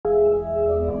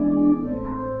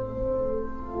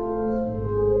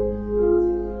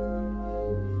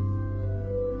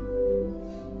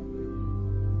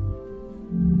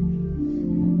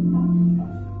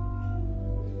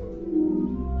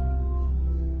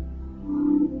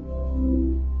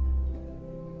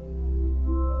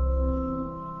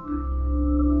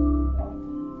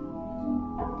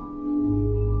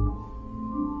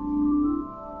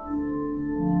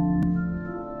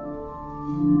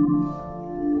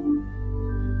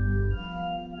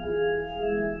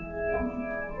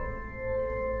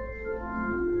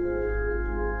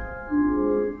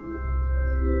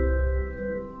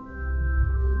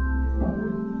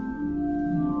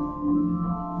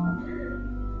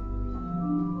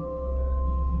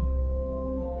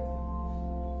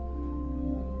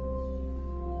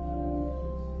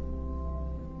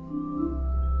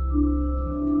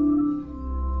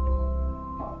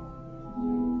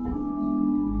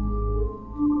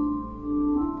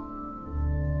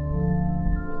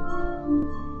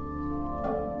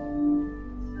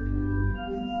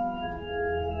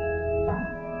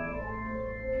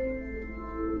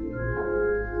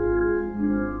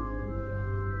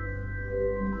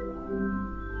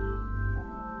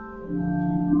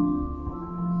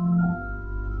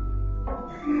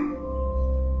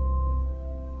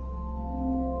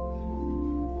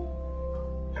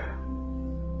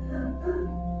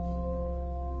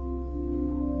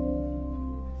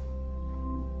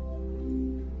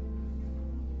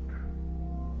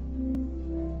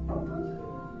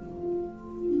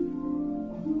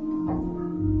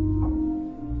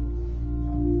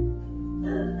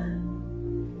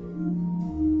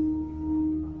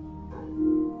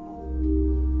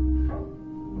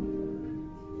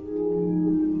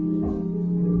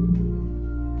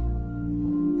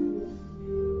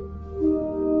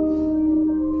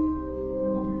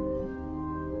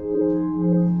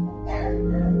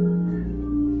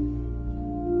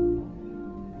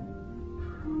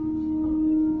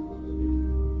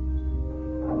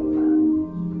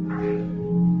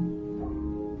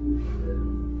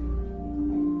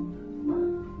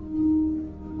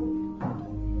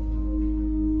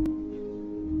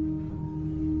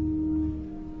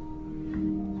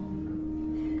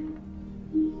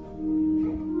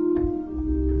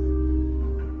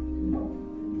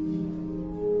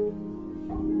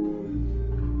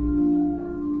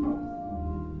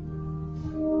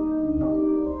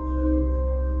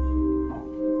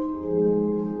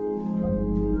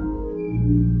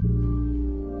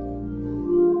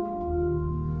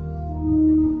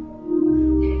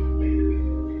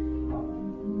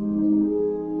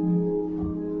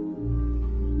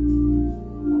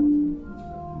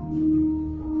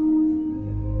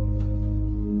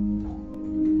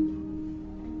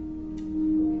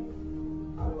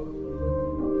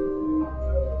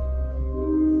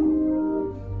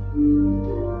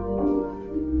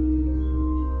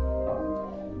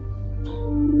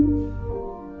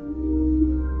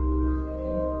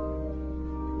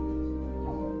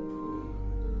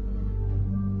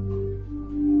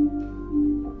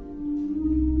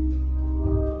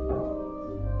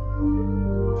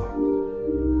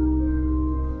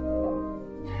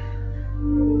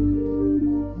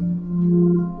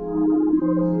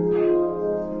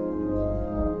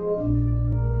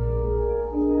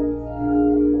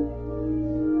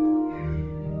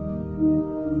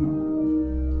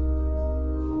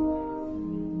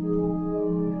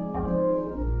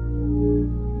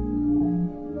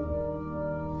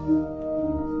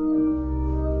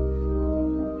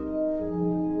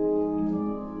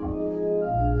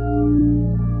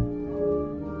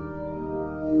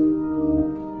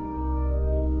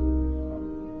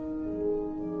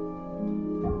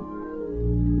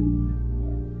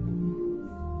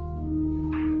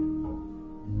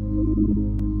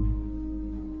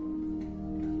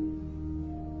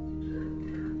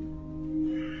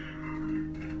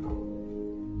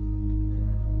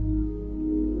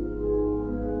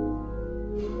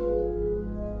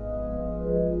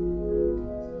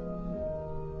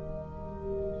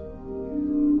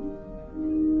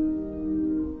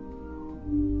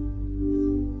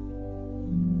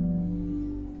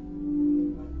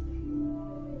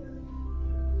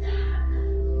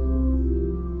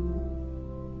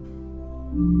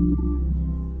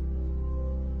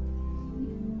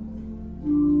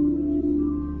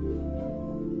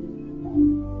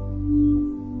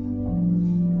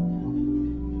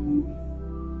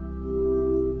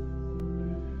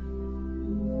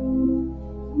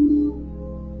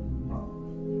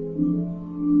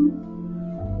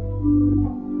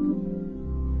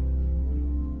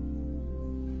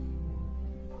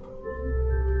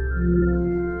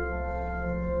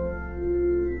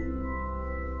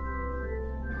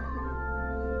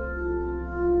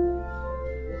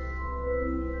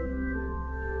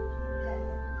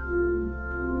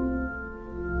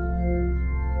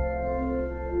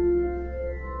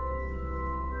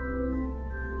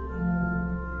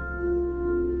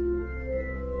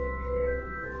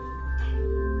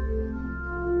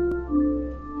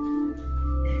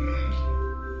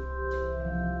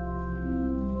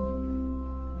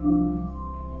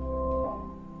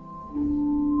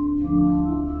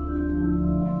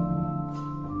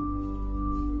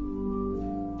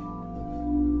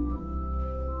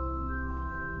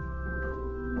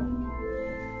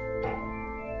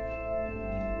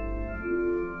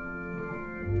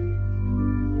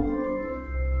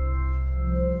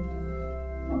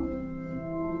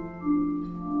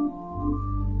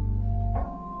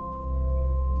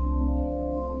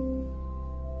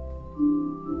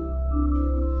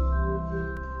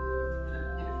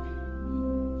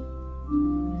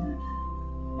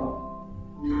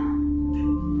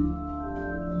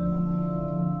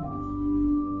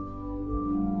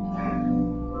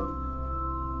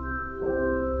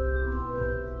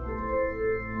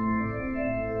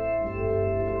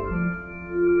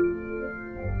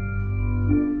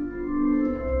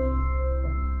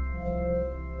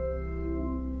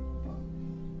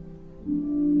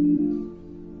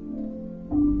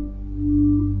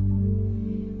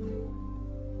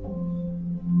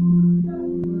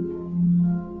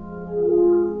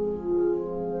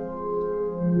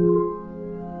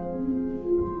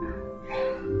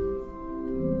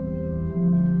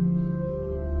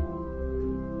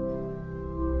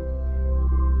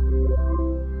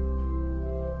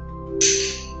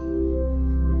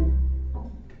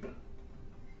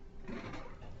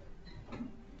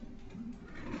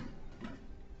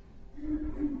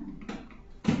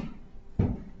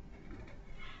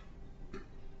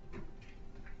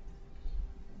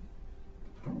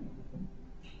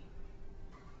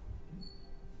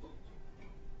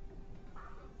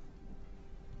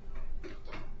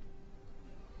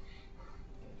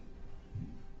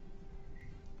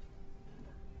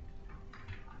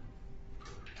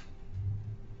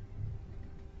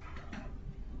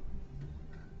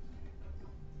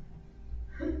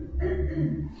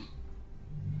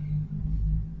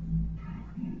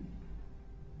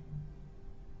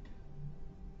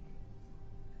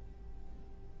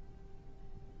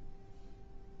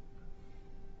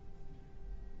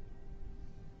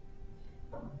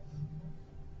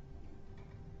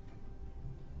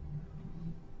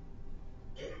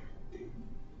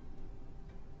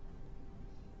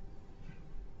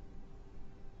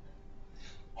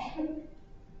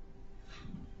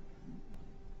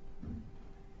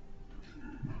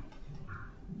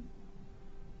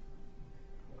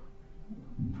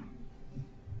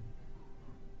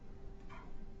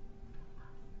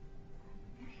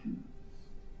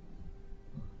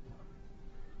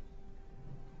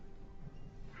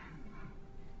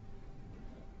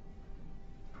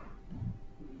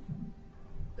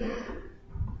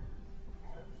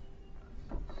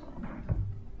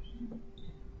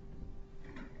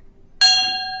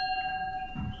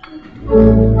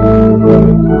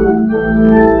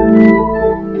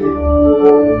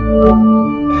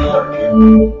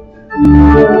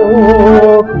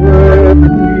Walk with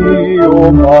me,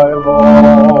 O my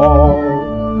Lord,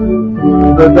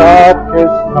 through the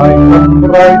darkest night and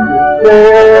brightest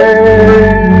day.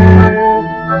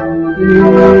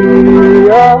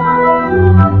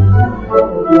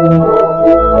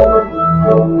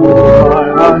 Hold my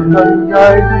hand and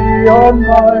guide me on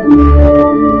my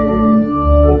way.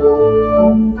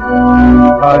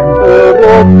 Times the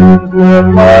road where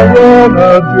my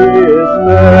energy is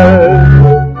spent,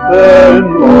 then,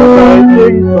 Lord, I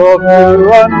think of you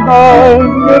and I'm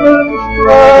given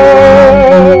strength.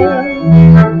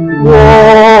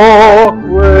 Walk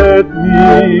with me,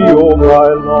 O my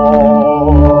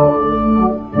Lord,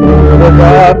 through the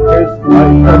darkest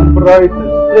night and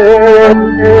brightest day.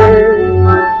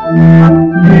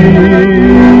 Be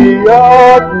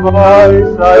at my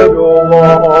side, O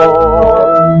Lord.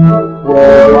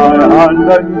 Hold my hand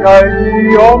and guide me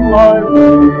on my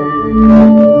way.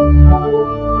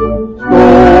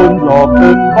 Stones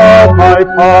often bar my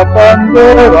path, and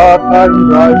there are times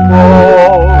I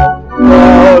fall,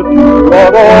 but you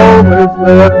are always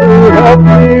there to help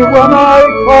me when I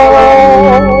call.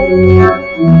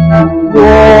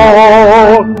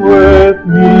 Walk with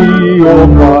me, O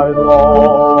my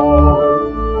Lord,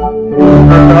 through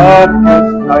the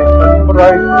darkest night and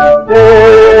brightest day.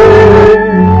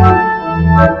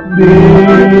 Be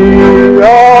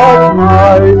at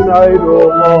my side, O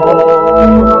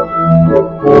Lord.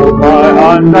 Hold my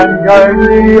hand and guide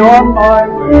me on my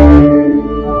way.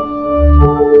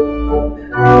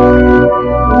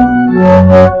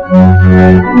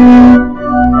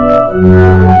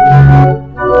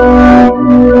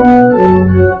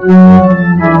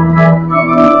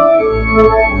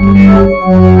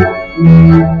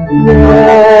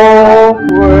 Walk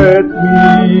with me,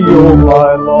 O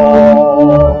my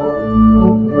Lord,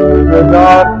 through the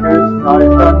darkest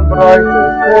night and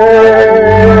brightest day.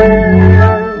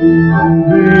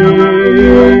 Be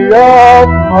at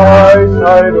my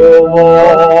side, O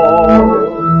Lord.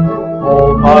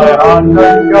 Hold my hand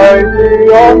and guide me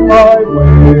on my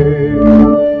way.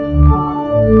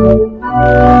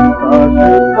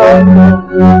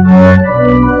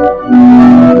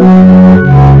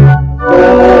 So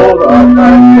that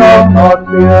I shall not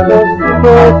fear the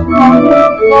secret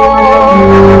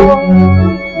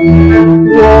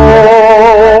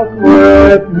walk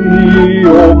with me, O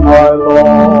my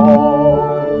Lord,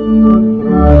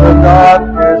 through the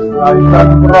darkest night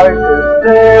and brightest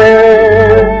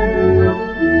day.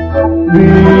 Be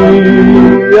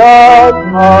at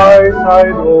my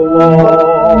side, O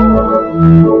Lord.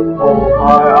 Hold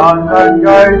my hand and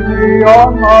guide me on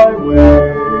my way.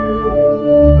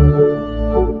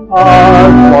 I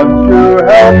want to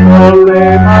help the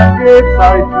lame and give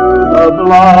sight to the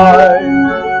blind.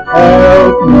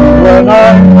 Help me when I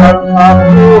don't have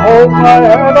to hold my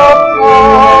head up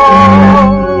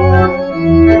high.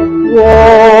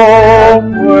 Walk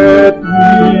with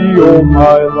me, O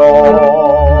my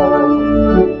Lord,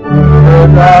 through the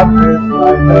darkest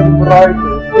night and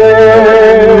brightest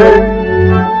day.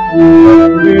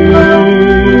 Be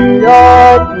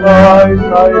at my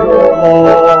side, O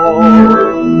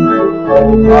Lord.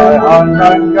 Hold my hand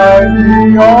and guide me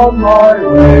on my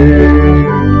way.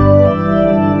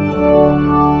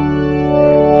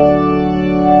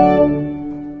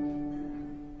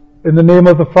 In the name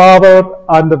of the Father,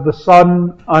 and of the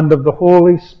Son, and of the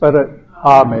Holy Spirit.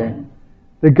 Amen.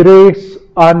 The grace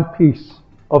and peace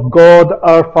of God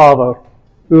our Father,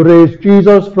 who raised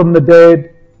Jesus from the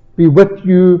dead, be with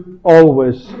you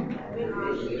always.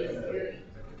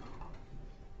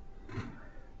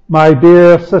 My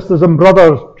dear sisters and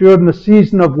brothers, during the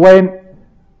season of Lent,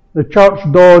 the Church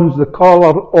dons the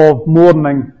colour of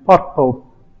mourning, purple,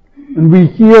 and we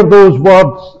hear those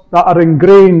words that are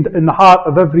ingrained in the heart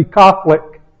of every Catholic.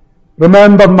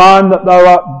 Remember, man, that thou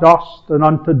art dust, and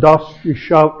unto dust you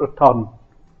shalt return.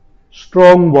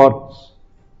 Strong words,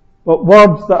 but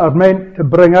words that are meant to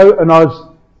bring out in us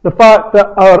the fact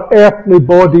that our earthly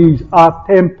bodies are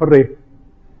temporary,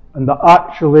 and that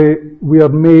actually we are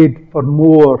made for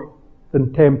more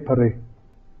than temporary.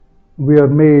 We are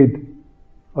made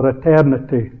for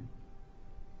eternity.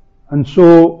 And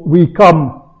so we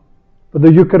come for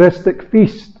the Eucharistic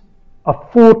feast, a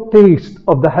foretaste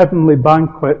of the heavenly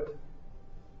banquet.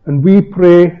 And we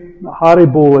pray that Harry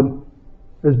Bowen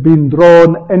has been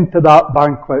drawn into that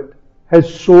banquet,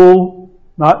 his soul,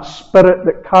 that spirit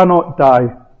that cannot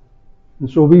die. And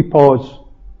so we pause.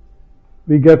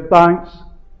 We give thanks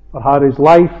for Harry's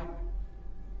life,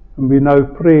 and we now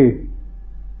pray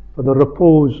for the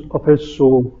repose of his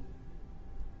soul.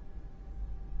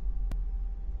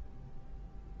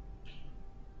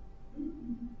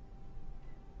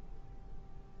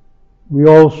 We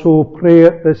also pray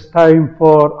at this time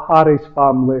for Harry's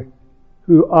family,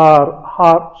 who are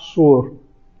heart sore.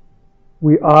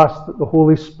 We ask that the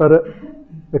Holy Spirit,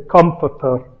 the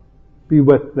Comforter, be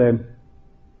with them.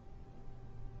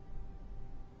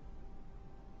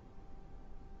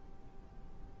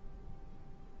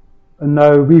 And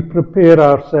now we prepare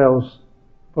ourselves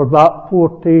for that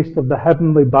foretaste of the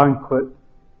heavenly banquet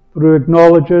through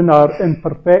acknowledging our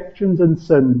imperfections and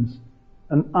sins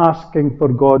and asking for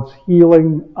God's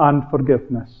healing and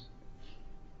forgiveness.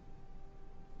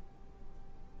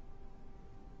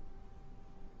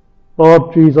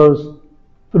 Lord Jesus,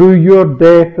 through your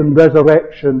death and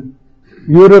resurrection,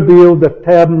 you revealed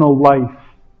eternal life.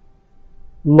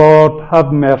 Lord,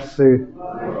 have mercy.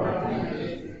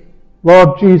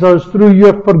 Lord Jesus, through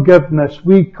your forgiveness,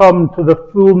 we come to the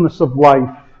fullness of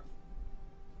life.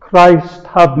 Christ,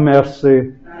 have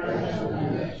mercy.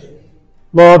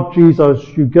 Lord Jesus,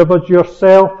 you give us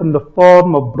yourself in the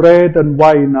form of bread and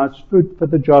wine as food for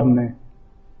the journey.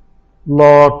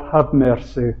 Lord, have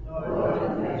mercy.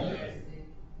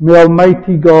 May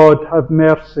Almighty God have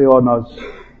mercy on us,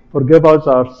 forgive us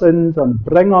our sins, and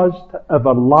bring us to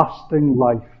everlasting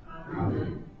life.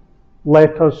 Amen.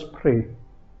 Let us pray.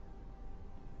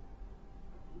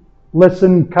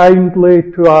 Listen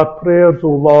kindly to our prayers, O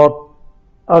Lord,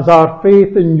 as our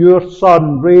faith in your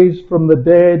Son, raised from the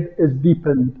dead, is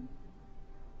deepened.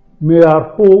 May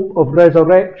our hope of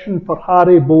resurrection for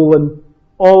Harry Bowen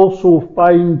also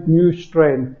find new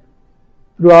strength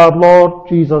through our Lord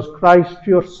Jesus Christ,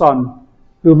 your Son,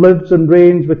 who lives and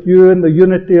reigns with you in the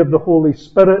unity of the Holy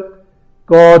Spirit,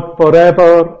 God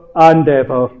forever and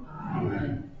ever.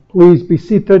 Amen. Please be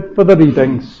seated for the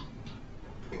readings.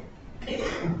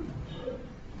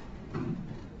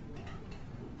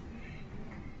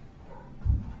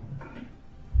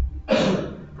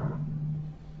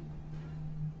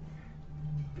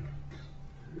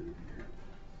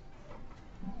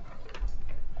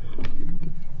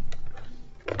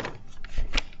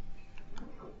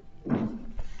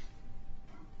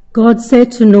 God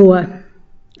said to Noah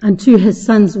and to his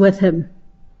sons with him,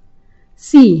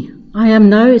 "See, I am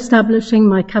now establishing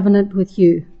my covenant with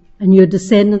you and your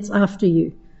descendants after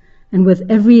you, and with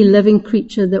every living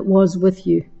creature that was with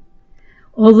you,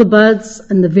 all the birds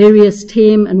and the various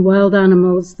tame and wild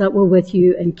animals that were with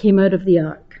you and came out of the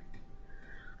ark.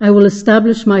 I will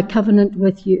establish my covenant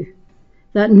with you,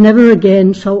 that never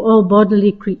again shall all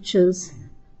bodily creatures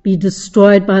be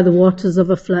destroyed by the waters of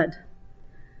a flood.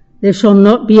 There shall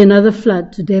not be another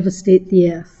flood to devastate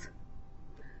the earth."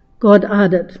 God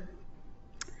added,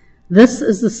 "This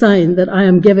is the sign that I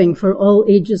am giving for all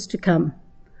ages to come,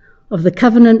 of the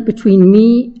covenant between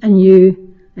me and you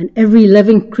and every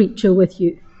living creature with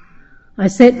you. I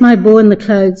set my bow in the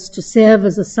clouds to serve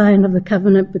as a sign of the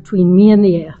covenant between me and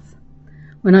the earth.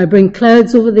 When I bring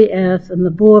clouds over the earth and the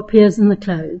bow appears in the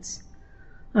clouds,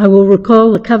 I will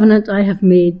recall the covenant I have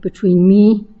made between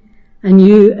me and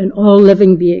you and all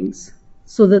living beings,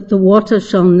 so that the water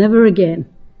shall never again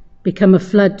become a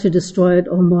flood to destroy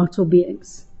all mortal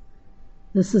beings."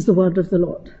 This is the word of the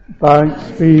Lord.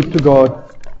 Thanks be to God.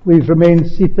 Please remain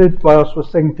seated whilst we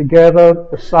sing together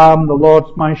the psalm, "The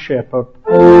Lord's my Shepherd."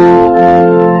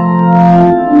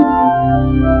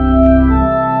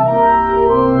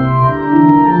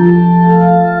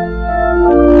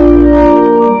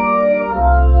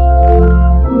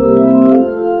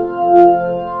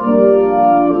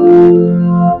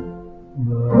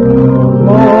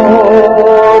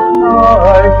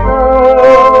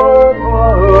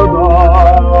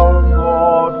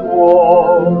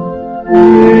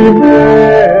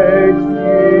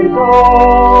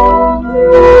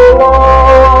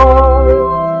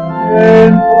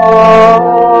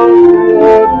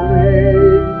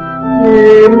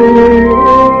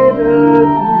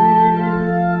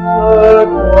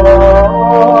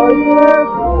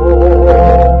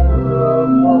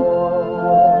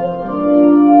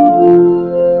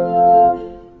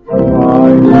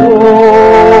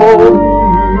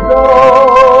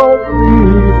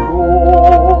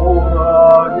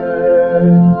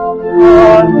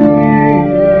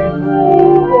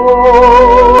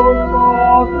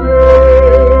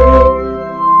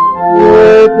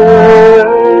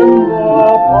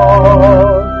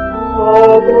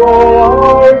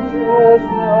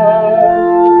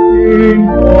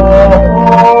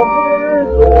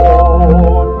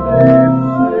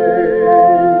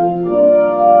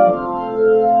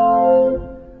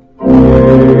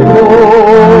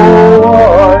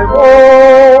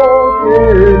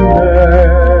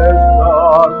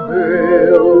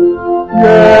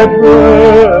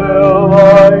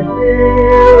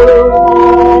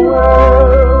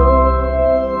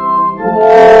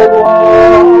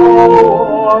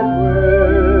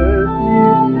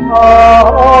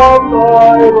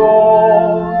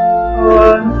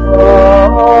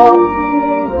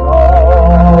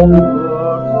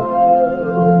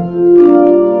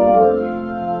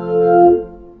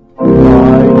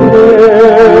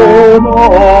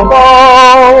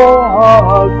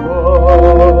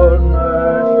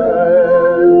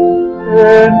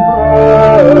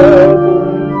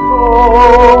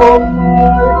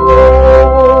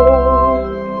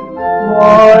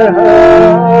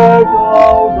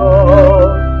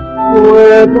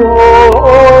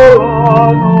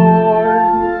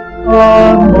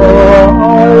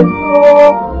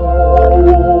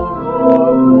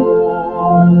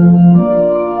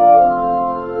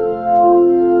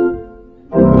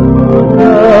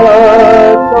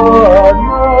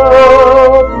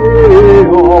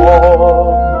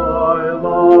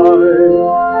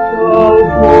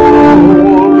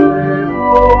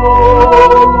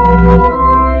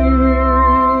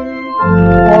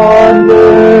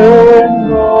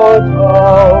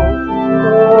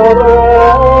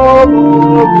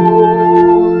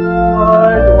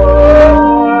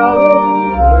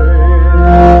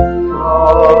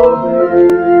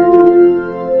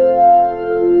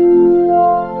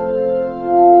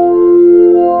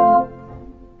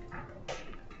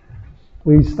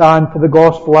 Please stand for the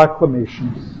Gospel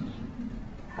acclamations.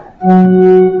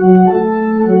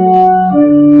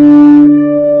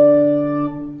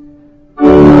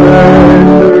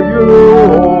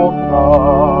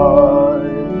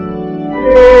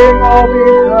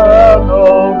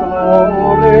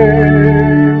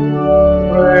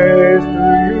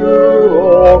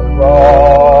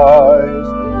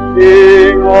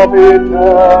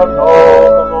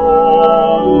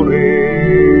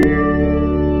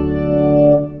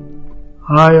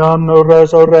 I am the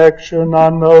resurrection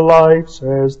and the life,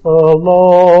 says the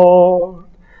Lord.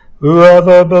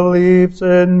 Whoever believes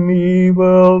in me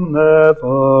will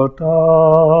never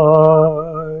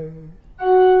die.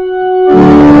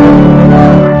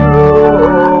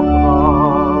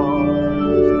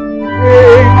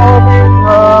 King of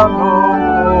eternal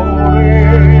glory,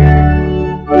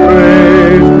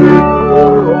 praise to you,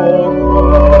 O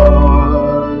Christ.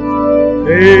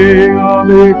 King of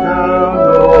eternal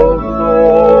glory.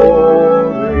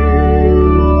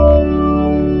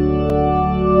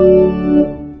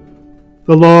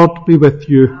 The Lord be with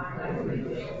you.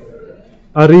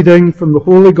 A reading from the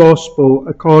Holy Gospel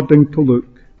according to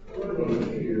Luke.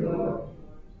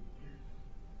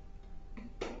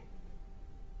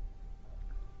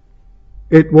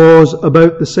 It was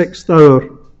about the 6th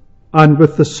hour, and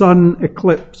with the sun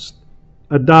eclipsed,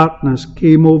 a darkness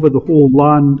came over the whole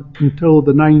land until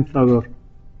the 9th hour.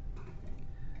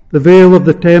 The veil of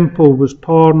the temple was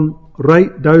torn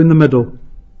right down the middle.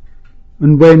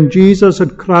 And when Jesus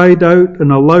had cried out in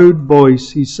a loud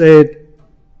voice, he said,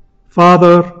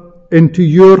 Father, into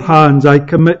your hands I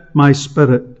commit my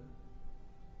spirit.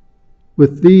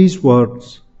 With these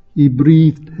words, he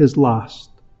breathed his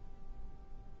last.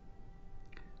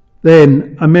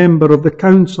 Then a member of the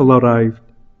council arrived,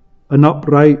 an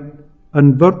upright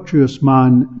and virtuous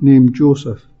man named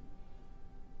Joseph.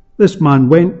 This man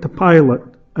went to Pilate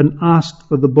and asked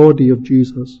for the body of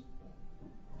Jesus.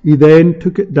 He then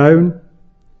took it down,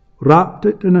 wrapped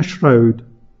it in a shroud,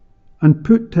 and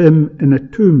put him in a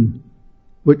tomb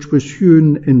which was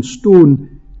hewn in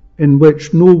stone, in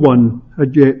which no one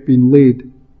had yet been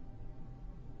laid.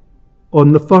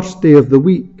 On the first day of the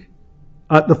week,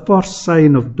 at the first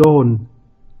sign of dawn,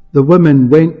 the women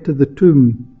went to the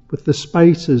tomb with the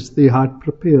spices they had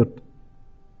prepared.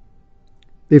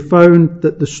 They found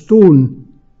that the stone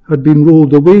had been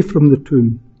rolled away from the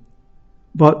tomb,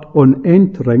 but on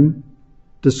entering,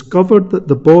 discovered that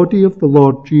the body of the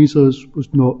Lord Jesus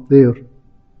was not there.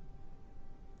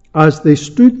 As they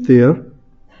stood there,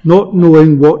 not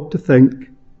knowing what to think,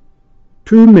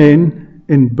 2 men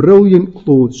in brilliant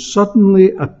clothes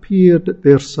suddenly appeared at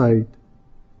their side.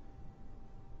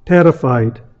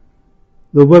 Terrified,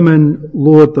 the women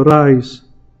lowered their eyes,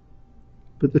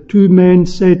 but the 2 men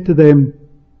said to them,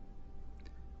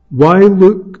 Why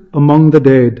look among the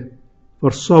dead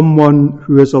for someone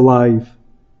who is alive?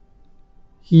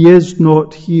 He is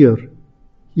not here,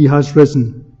 he has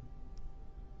risen.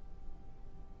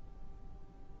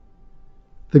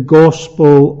 The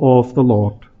Gospel of the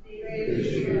Lord.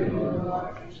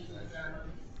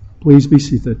 Please be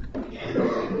seated.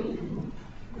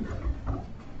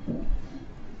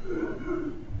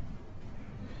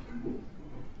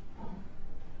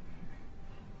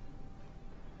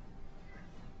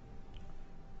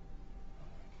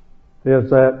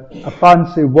 There's a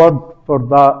fancy word for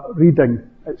that reading.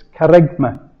 It's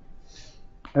kerygma.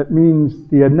 It means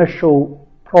the initial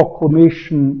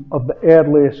proclamation of the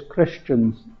earliest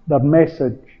Christians, their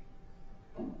message.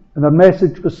 And their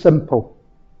message was simple,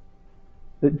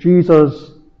 that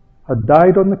Jesus had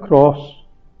died on the cross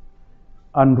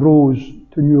and rose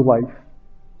to new life,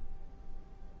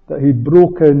 that he'd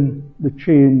broken the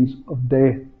chains of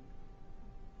death.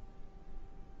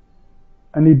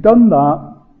 And he'd done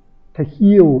that to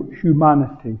heal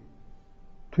humanity,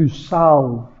 to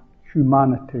salve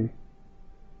humanity,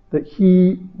 that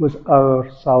he was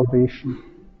our salvation.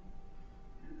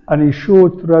 And he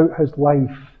showed throughout his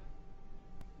life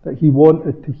that he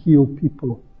wanted to heal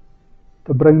people,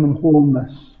 to bring them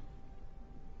wholeness.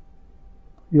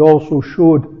 He also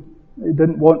showed that he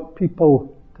didn't want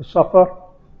people to suffer,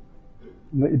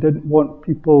 and that he didn't want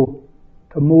people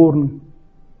to mourn.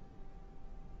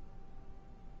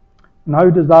 And how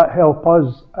does that help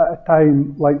us at a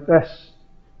time like this,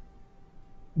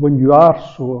 when you are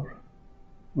sore,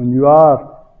 when you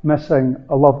are missing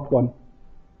a loved one?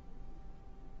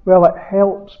 Well, it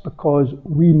helps because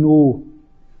we know,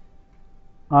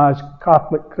 as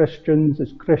Catholic Christians,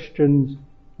 as Christians,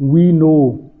 we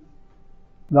know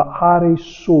that Harry's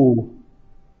soul,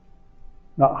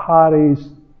 that Harry's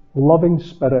loving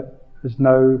spirit has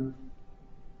now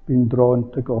been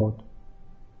drawn to God.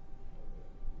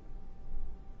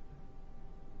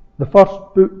 The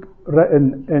first book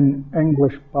written in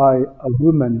English by a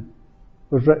woman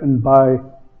was written by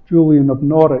Julian of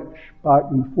Norwich back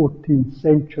in the 14th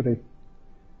century.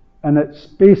 And it's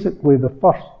basically the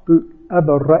first book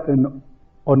ever written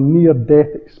on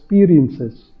near-death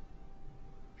experiences.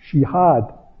 She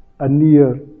had a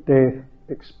near-death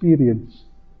experience.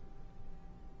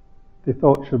 They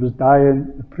thought she was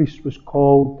dying. The priest was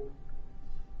called.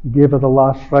 He gave her the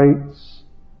last rites.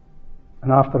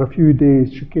 And after a few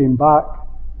days she came back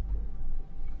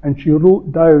and she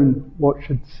wrote down what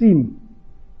she'd seen.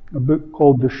 A book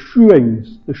called The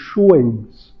Showings.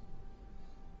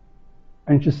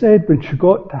 And she said when she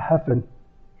got to heaven,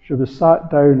 she was sat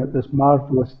down at this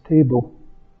marvellous table,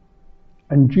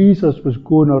 and Jesus was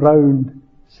going around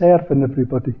serving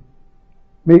everybody,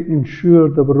 making sure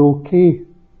they were okay.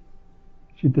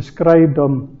 She described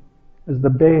him as the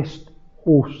best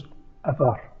host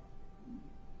ever.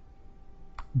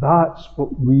 That's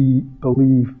what we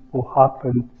believe will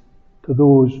happen to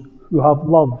those who have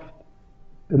loved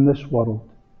in this world.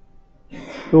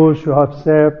 Those who have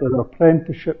served their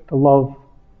apprenticeship to love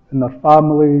in their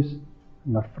families,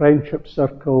 in their friendship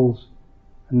circles,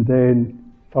 and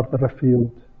then further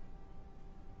afield.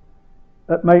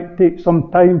 It might take some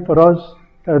time for us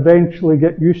to eventually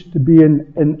get used to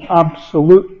being in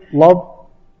absolute love.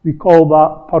 We call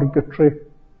that purgatory.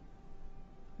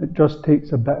 It just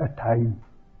takes a bit of time.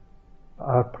 But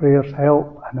our prayers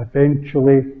help, and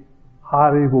eventually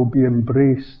Harry will be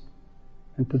embraced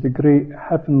into the great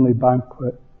heavenly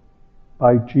banquet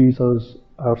by Jesus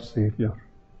our Saviour.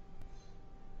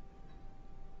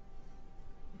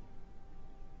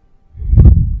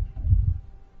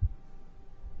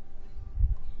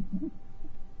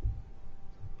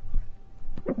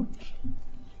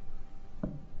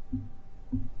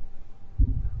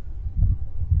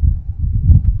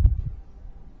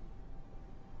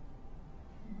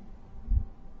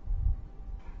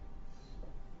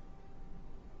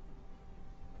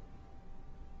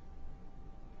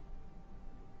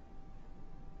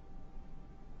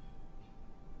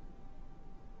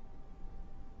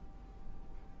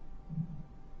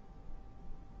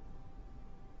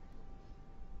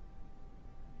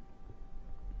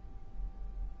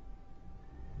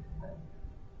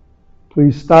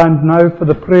 Please stand now for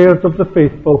the prayers of the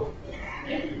faithful.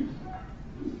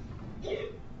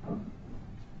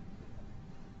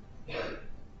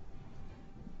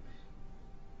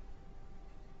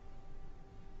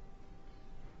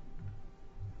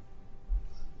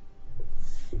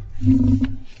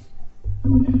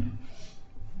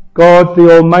 God, the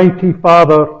Almighty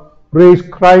Father, raised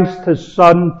Christ, his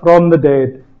Son, from the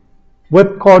dead.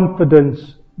 With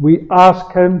confidence, we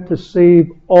ask him to save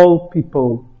all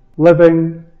people,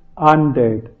 living and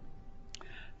dead.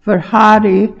 For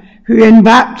Harry, who in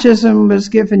baptism was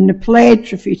given the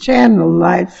pledge of eternal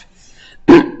life,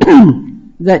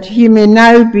 that he may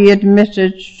now be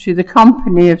admitted to the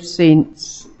company of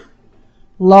saints.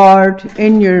 Lord,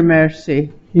 in your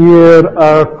mercy, hear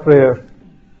our prayer.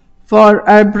 For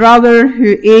our brother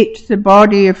who ate the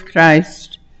body of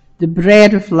Christ, the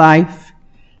bread of life,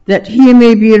 that he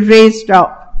may be raised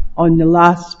up on the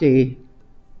last day.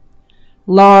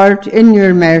 Lord, in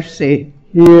your mercy,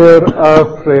 hear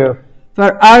our prayer.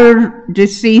 For our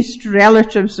deceased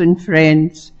relatives and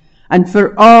friends, and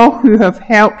for all who have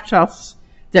helped us,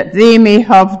 that they may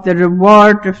have the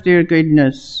reward of their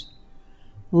goodness.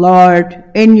 Lord,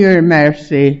 in your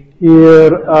mercy,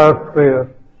 hear our prayer.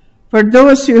 For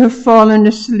those who have fallen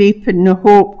asleep in the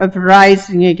hope of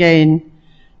rising again,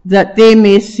 that they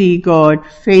may see God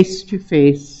face to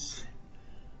face.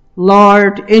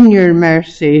 Lord, in your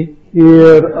mercy,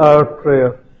 hear our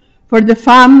prayer. For the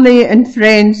family and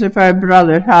friends of our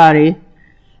brother Harry,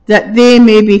 that they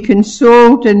may be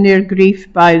consoled in their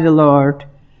grief by the Lord,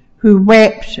 who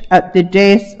wept at the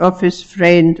death of his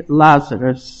friend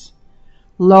Lazarus.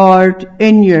 Lord,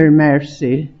 in your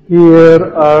mercy,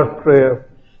 hear our prayer.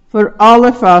 For all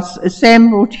of us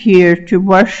assembled here to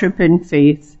worship in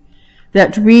faith,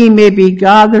 that we may be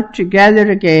gathered together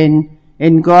again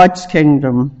in God's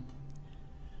kingdom.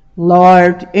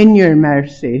 Lord, in your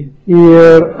mercy,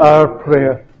 hear our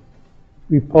prayer.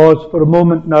 We pause for a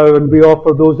moment now and we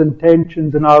offer those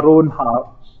intentions in our own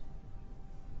hearts.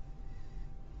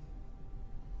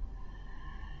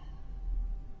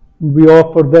 And we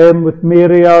offer them with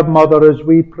Mary our Mother as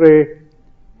we pray.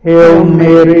 Hail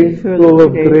Mary, full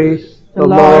of grace, the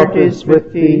Lord is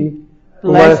with thee.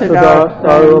 Blessed art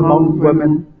thou among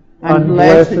women, and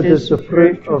blessed is the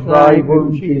fruit of thy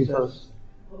womb, Jesus.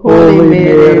 Holy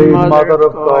Mary, Mother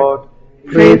of God,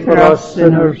 pray for us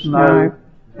sinners now,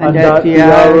 and at the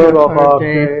hour of our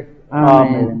death.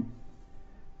 Amen.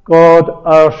 God,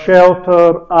 our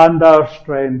shelter and our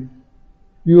strength,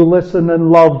 you listen in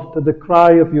love to the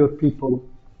cry of your people.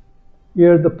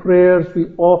 Hear the prayers we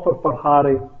offer for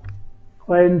Harry.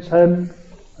 Cleanse him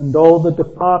and all the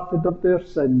departed of their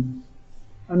sins,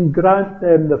 and grant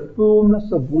them the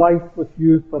fullness of life with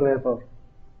you forever.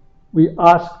 We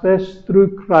ask this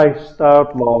through Christ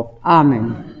our Lord.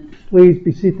 Amen. Please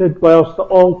be seated whilst the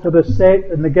altar is set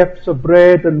and the gifts of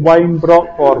bread and wine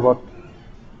brought forward.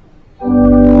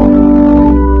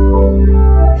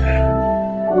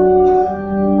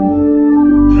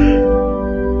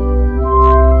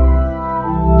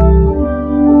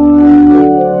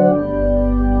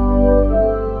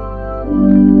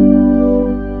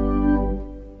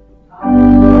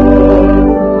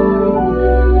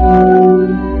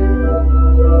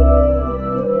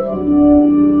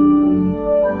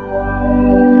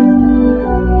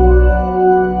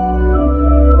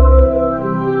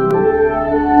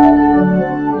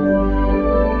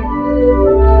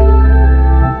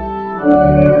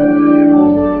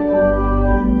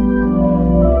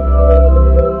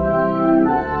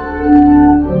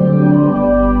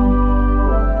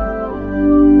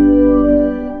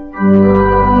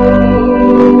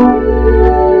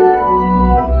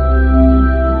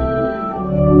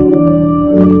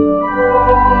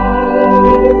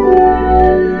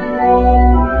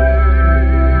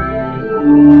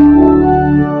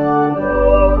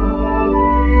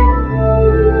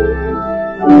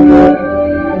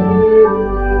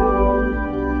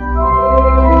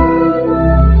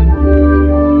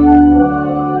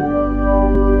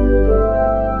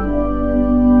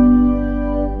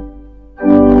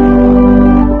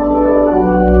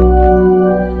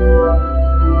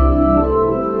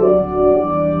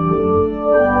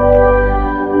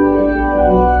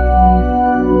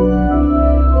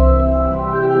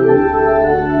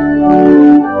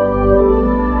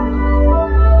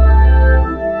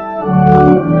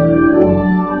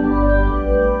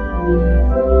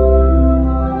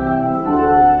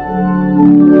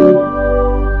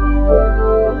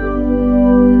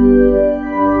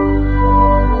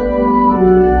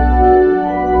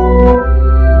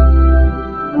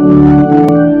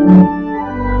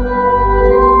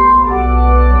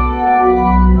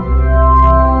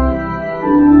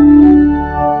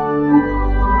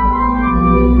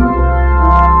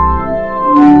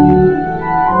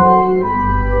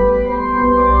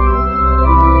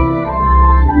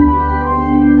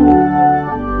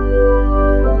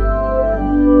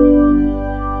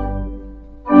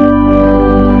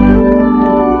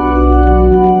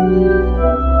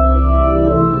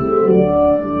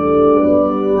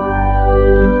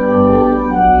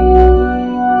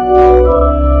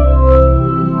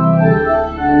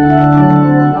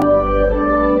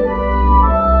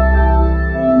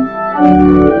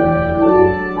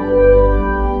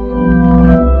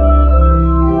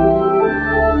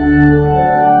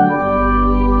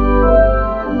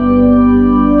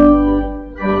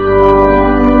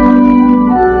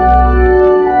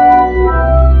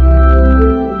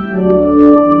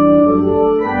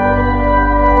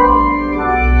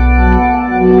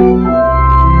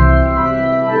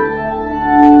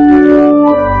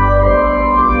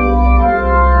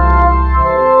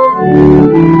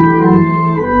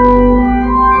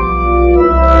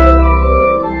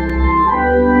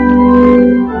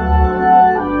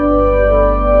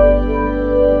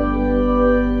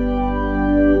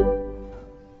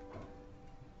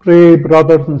 Pray,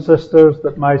 brothers and sisters,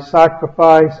 that my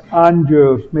sacrifice and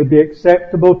yours may be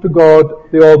acceptable to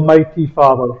God, the Almighty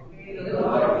Father. May the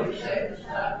Lord accept the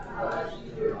sacrifice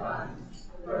of your hands,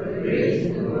 for the praise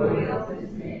and glory of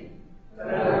his name,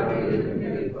 for our good and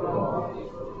the good of his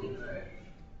holy church.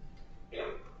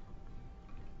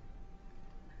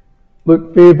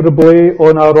 Look favourably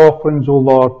on our offerings, O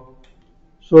Lord,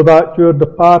 so that your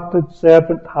departed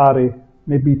servant Harry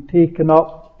may be taken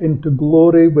up into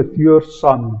glory with your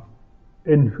Son,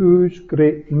 in whose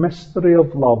great mystery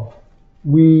of love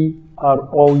we are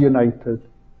all united.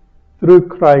 Through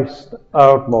Christ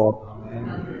our Lord.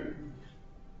 Amen.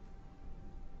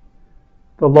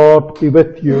 The Lord be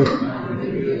with you.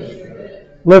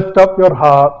 Lift up your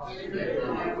hearts.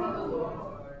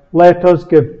 Let us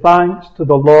give thanks to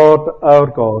the Lord our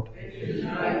God.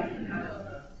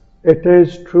 It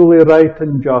is truly right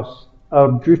and just,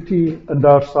 our duty and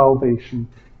our salvation,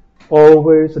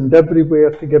 always and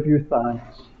everywhere to give you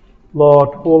thanks,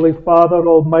 Lord, Holy Father,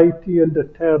 Almighty and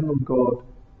eternal God,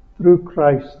 through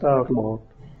Christ our Lord.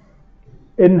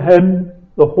 In him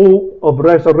the hope of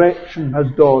resurrection has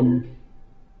dawned,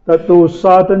 that those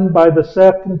saddened by the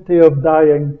certainty of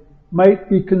dying might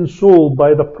be consoled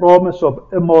by the promise of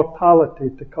immortality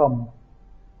to come.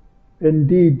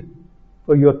 Indeed,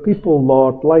 for your people,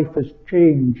 Lord, life is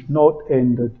changed, not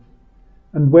ended.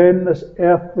 And when this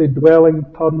earthly dwelling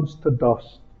turns to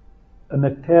dust, an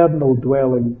eternal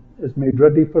dwelling is made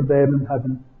ready for them in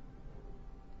heaven.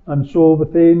 And so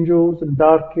with angels and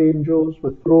archangels,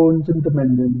 with thrones and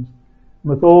dominions,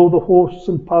 with all the hosts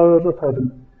and powers of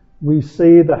heaven, we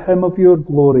say the hymn of your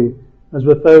glory, as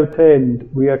without end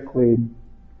we acclaim.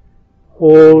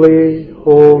 Holy,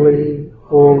 holy,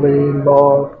 holy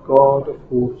Lord God of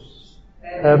hosts,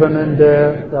 heaven and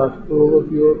earth are full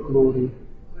of your glory.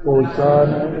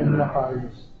 Hosanna in the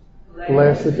highest.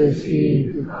 Blessed is he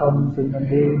who comes in the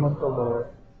name of the Lord.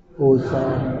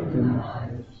 Hosanna in the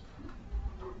highest.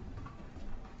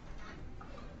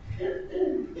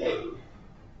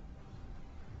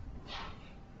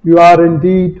 You are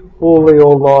indeed holy, O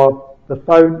Lord, the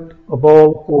fount of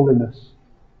all holiness.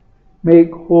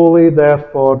 Make holy,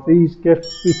 therefore, these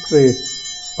gifts, we pray,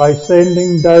 by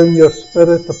sending down your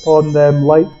Spirit upon them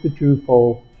like the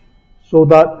dewfall, so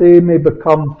that they may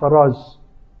become for us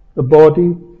the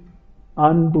body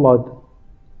and blood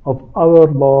of our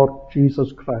Lord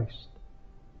Jesus Christ.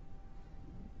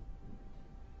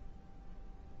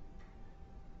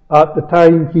 At the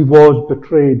time he was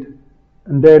betrayed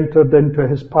and entered into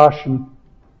his passion,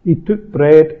 he took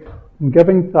bread and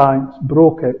giving thanks,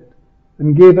 broke it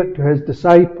and gave it to his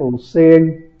disciples,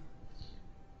 saying,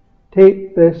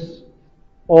 "Take this,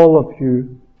 all of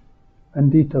you,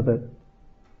 and eat of it.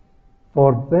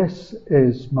 For this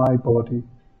is my body,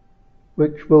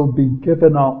 which will be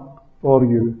given up for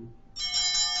you."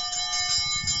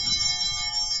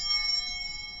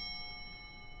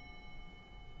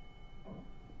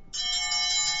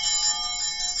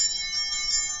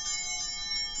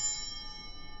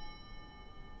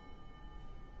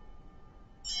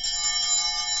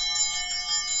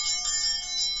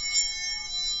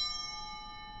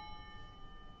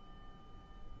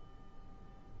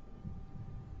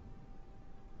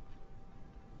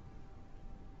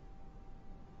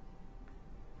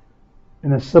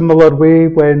 In a similar way,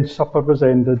 when supper was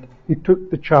ended, he took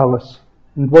the chalice,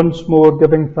 and once more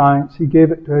giving thanks, he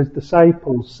gave it to his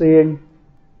disciples, saying,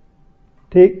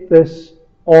 "Take this,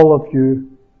 all of you,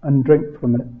 and drink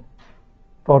from it.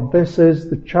 For this is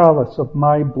the chalice of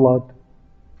my blood,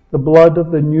 the blood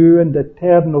of the new and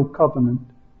eternal covenant,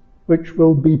 which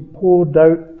will be poured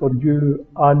out for you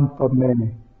and for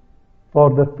many, for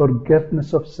the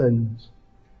forgiveness of sins.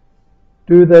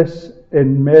 Do this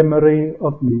in memory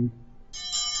of me."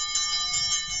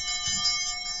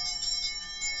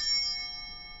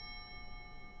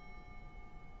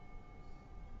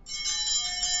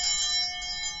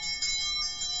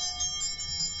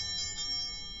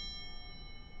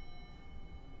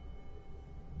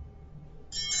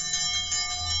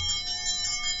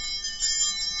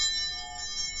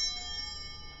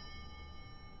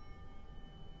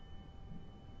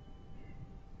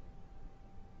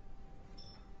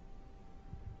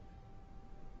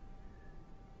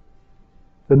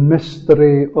 The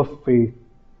mystery of faith.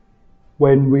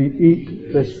 When we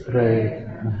eat this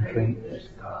bread and drink this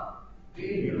cup,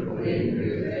 we proclaim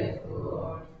your death, O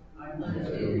Lord,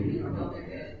 until you come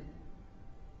again.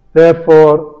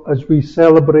 Therefore, as we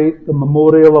celebrate the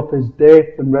memorial of his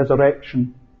death and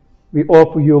resurrection, we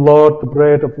offer you, Lord, the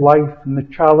bread of life and the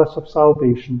chalice of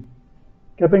salvation,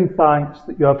 giving thanks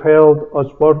that you have held us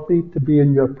worthy to be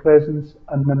in your presence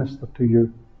and minister to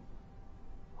you.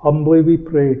 Humbly we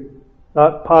pray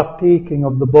that partaking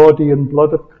of the body and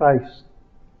blood of Christ,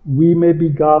 we may be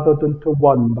gathered into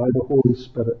one by the Holy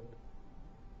Spirit.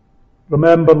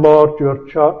 Remember, Lord, your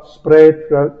church spread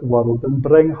throughout the world, and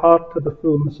bring her to the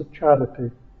fullness of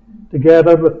charity,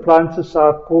 together with Francis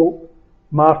our Pope,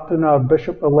 Martin our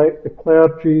Bishop-elect, the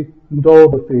clergy, and all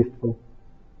the faithful.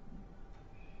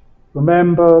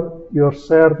 Remember your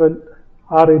servant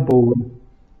Harry Boland,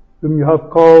 whom you have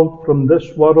called from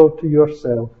this world to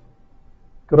yourself.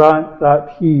 Grant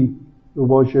that he, who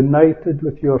was united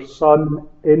with your Son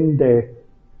in death,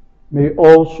 may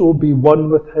also be one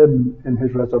with him in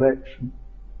his resurrection.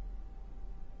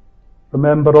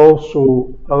 Remember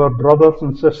also our brothers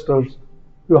and sisters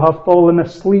who have fallen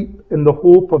asleep in the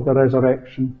hope of the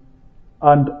resurrection,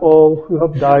 and all who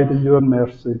have died in your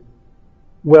mercy.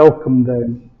 Welcome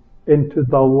them into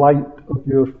the light of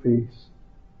your face.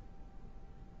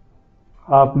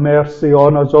 Have mercy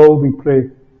on us all, we pray,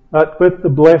 that with the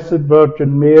Blessed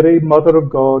Virgin Mary, Mother of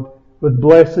God, with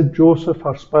blessed Joseph,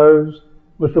 her spouse,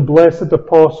 with the blessed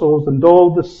apostles and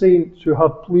all the saints who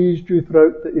have pleased you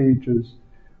throughout the ages,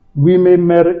 we may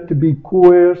merit to be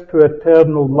co-heirs to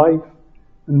eternal life,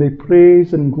 and may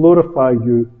praise and glorify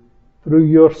you through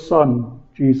your Son,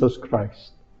 Jesus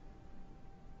Christ.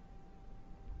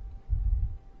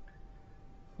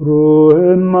 Through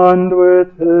him and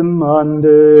with him and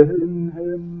in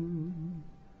him,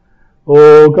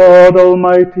 O God,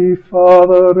 Almighty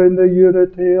Father, in the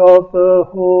unity of the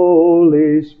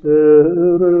Holy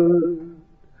Spirit,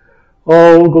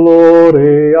 all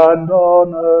glory and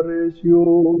honor is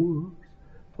yours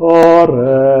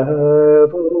forever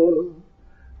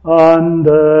and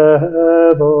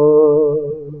ever.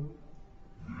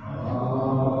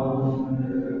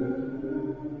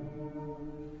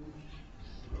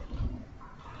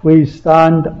 Please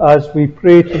stand as we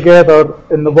pray together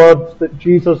in the words that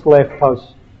Jesus left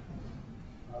us.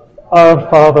 Our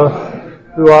Father,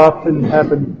 who art in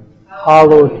heaven,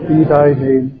 hallowed be thy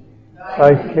name.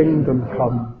 Thy kingdom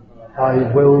come,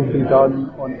 thy will be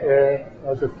done on earth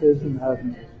as it is in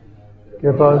heaven.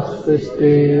 Give us this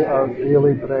day our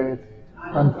daily bread,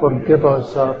 and forgive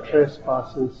us our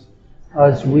trespasses,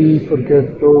 as we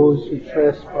forgive those who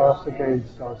trespass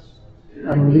against us.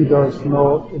 And lead us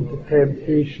not into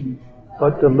temptation,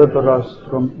 but deliver us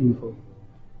from evil.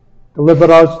 Deliver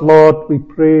us, Lord, we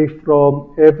pray,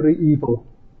 from every evil.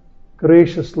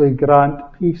 Graciously grant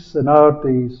peace in our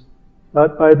days,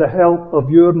 that by the help of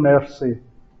your mercy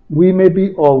we may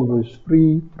be always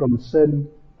free from sin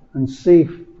and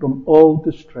safe from all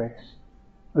distress,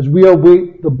 as we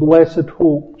await the blessed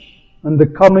hope and the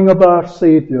coming of our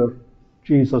Saviour,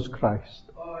 Jesus Christ.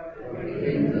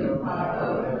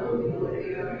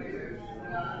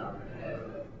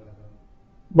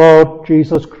 Lord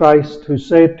Jesus Christ, who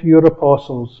said to your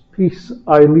apostles, "Peace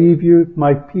I leave you,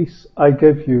 my peace I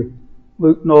give you,"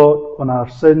 look not on our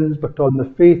sins, but on the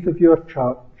faith of your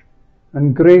church,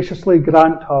 and graciously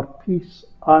grant her peace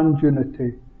and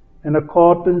unity, in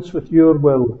accordance with your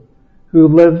will, who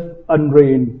live and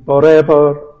reign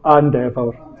forever and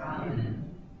ever.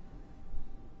 Amen.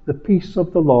 The peace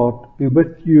of the Lord be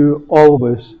with you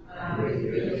always.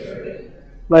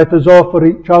 Let us offer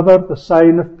each other the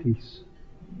sign of peace.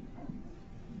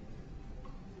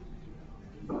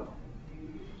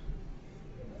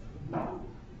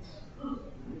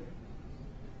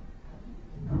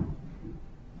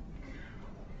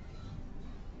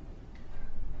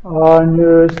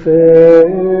 Agnus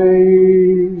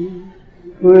Dei,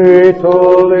 qui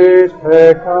tollis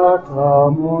peccata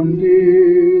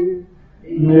mundi,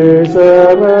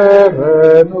 miserere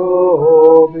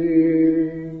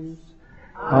nobis.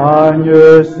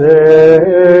 Agnus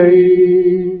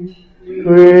Dei,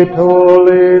 qui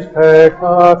tollis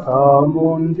peccata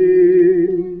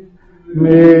mundi,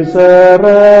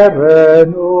 miserere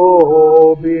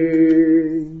nobis.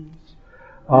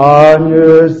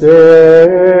 Agnus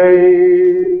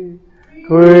Dei,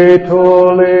 qui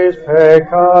tollis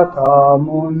peccata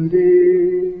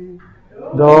mundi,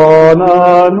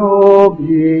 dona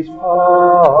nobis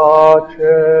pacem.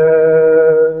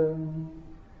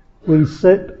 We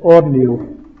sit or kneel.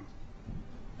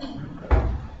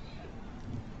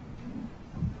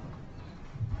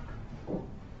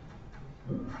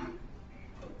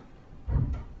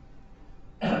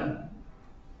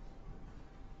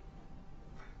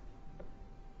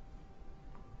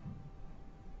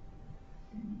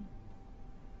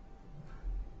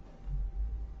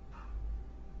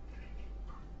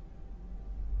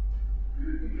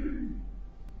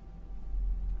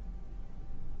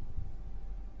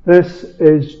 This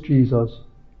is Jesus.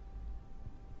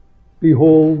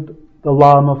 Behold the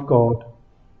Lamb of God.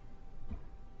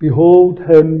 Behold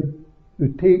him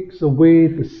who takes away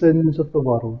the sins of the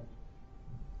world.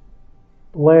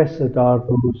 Blessed are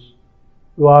those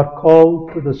who are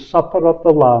called to the supper of the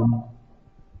Lamb.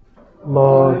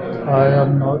 Lord, I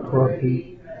am not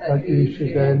worthy that you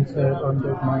should enter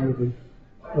under my roof,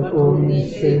 but only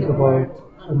say the word,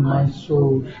 and my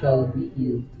soul shall be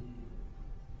healed.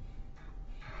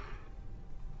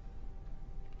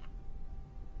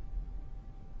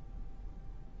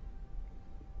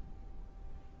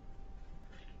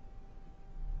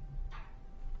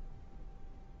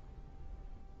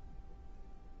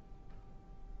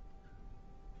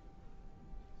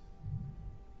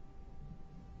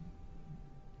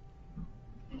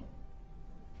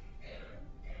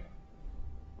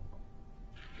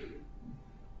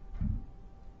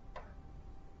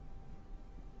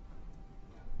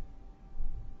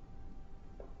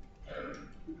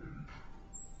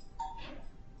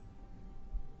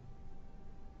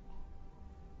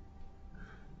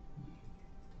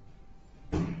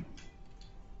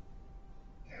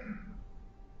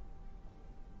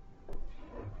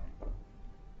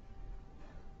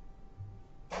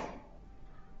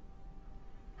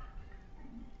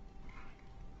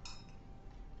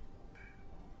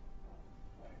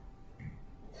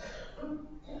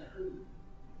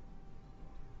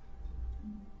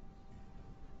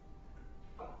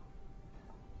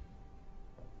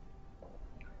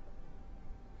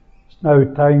 It's now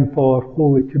time for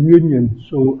Holy Communion,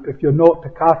 so if you're not a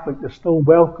Catholic, you're still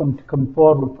welcome to come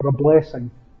forward for a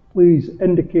blessing. Please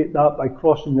indicate that by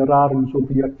crossing your arms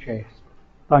over your chest.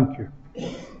 Thank you.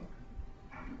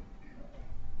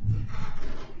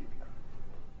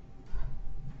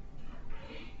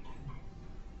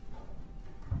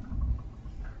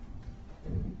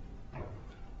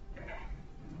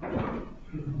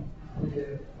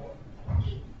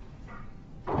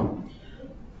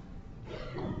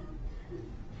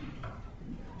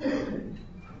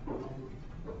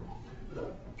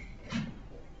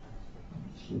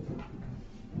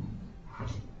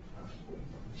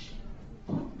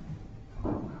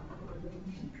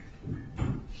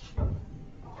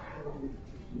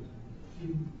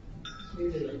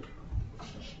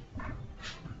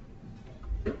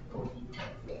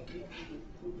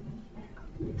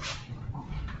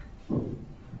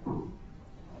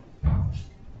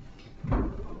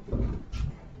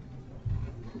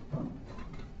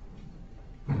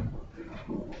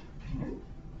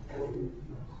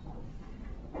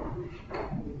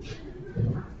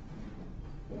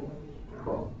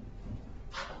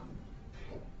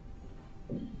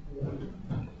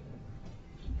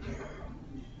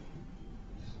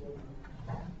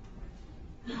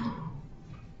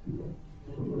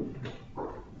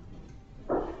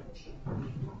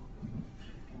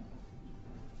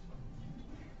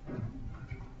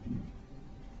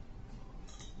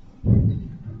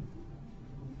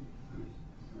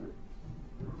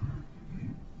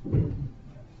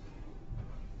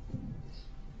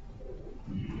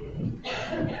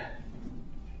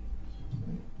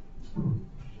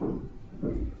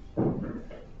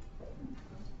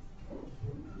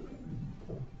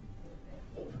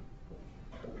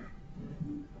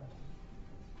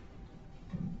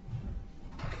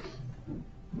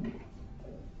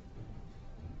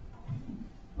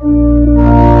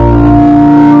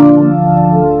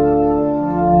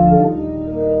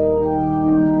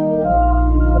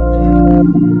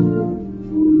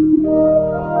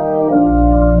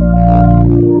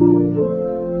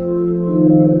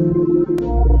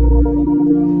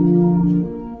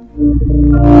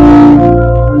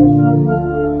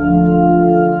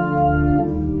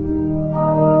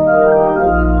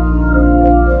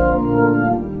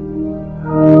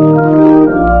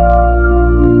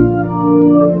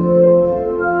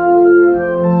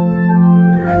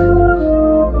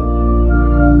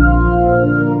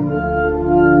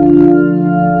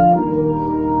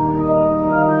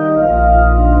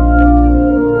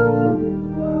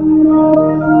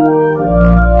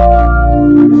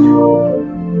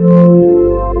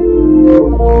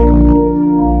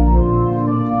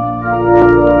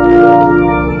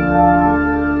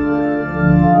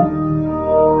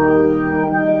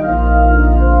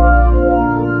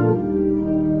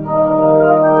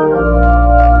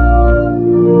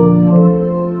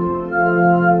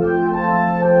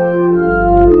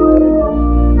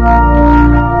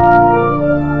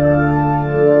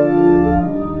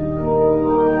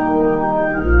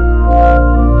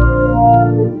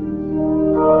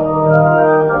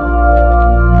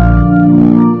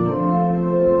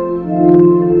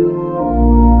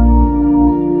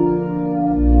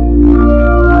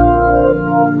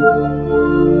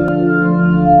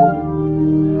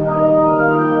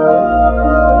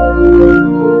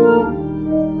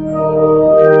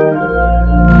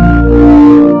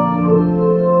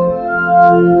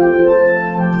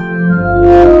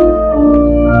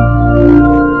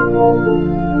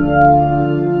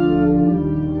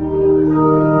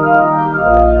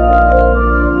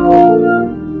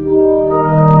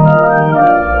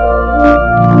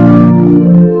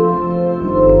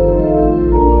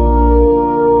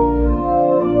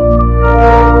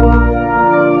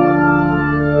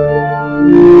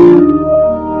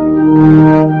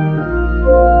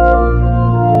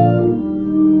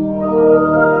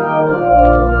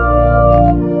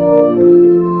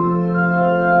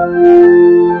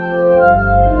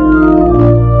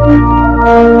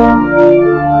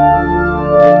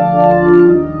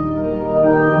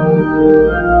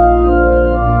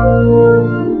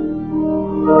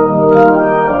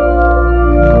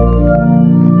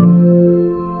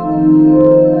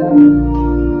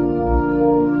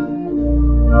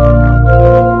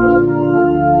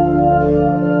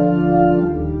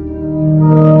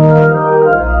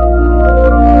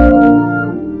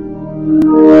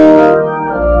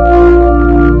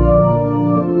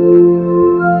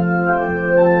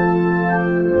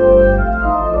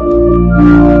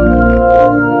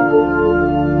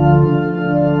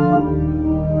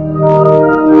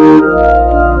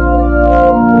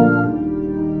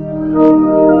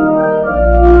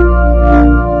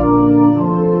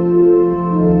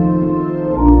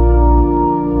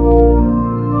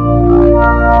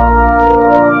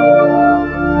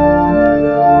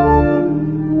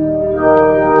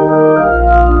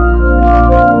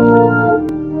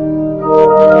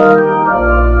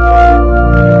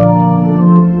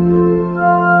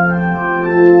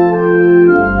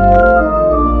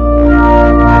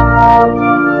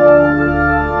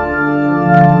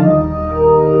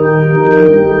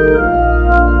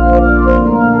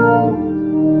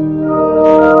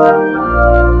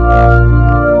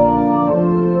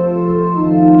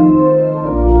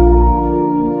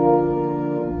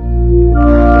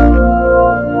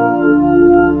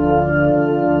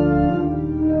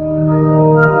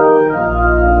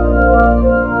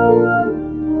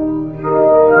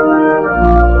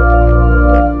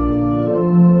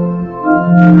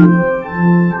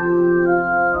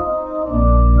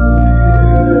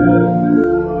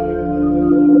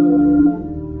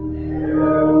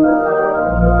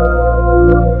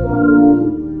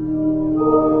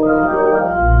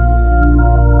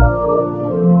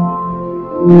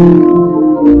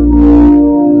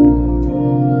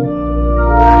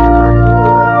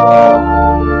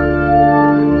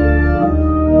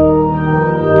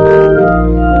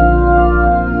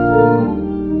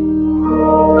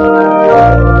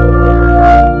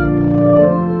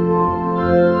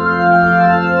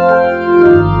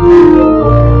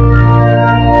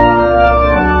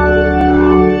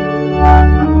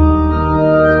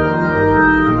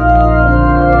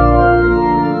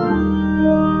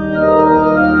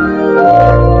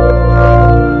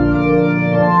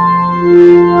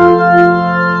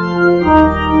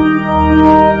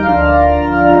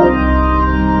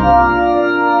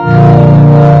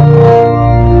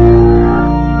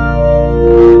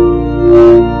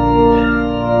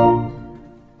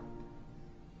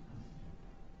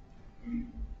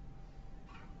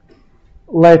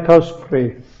 Let us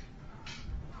pray.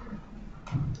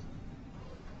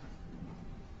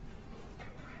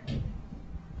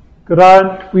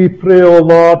 Grant, we pray, O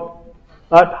Lord,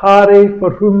 that Harry, for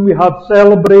whom we have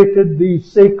celebrated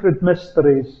these sacred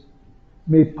mysteries,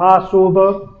 may pass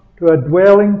over to a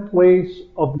dwelling place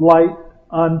of light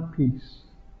and peace.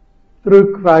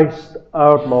 Through Christ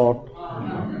our Lord.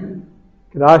 Amen.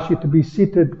 Could I ask you to be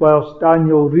seated whilst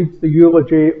Daniel reads the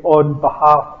eulogy on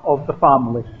behalf of the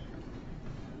family.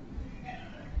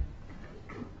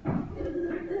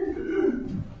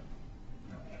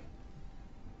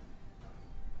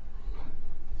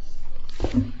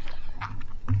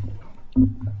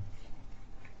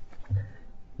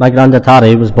 My granddad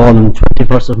Harry was born on the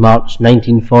 21st of March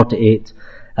 1948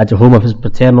 at the home of his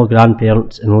paternal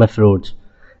grandparents in Liff Road,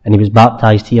 and he was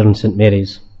baptised here in St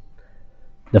Mary's.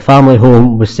 The family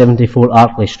home was 74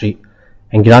 Arkley Street,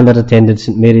 and Grandad attended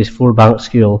St Mary's Four-Bank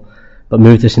School but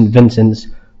moved to St Vincent's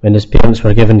when his parents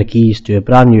were given the keys to a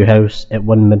brand new house at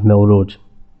 1 Midmill Road.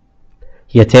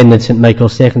 He attended St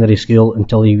Michael's Secondary School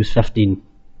until he was 15.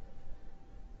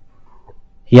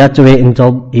 He had to wait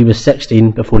until he was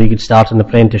 16 before he could start an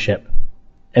apprenticeship.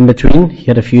 In between, he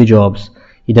had a few jobs.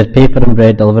 He did paper and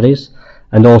bread deliveries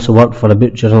and also worked for a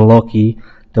butcher in Lochee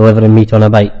delivering meat on a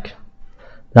bike.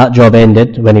 That job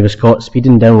ended when he was caught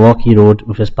speeding down Lochee Road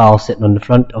with his pal sitting on the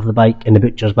front of the bike in the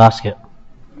butcher's basket.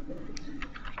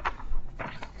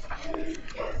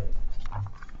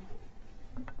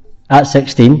 At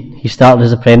 16, he started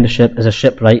his apprenticeship as a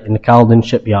shipwright in the Caledon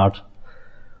shipyard.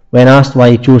 When asked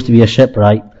why he chose to be a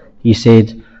shipwright, he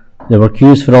said, "There were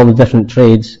queues for all the different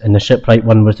trades and the shipwright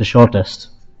one was the shortest."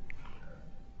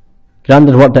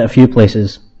 Grandad worked at a few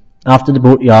places. After the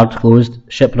boatyard closed,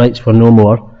 shipwrights were no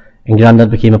more, and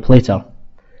Grandad became a plater.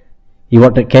 He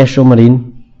worked at Kestrel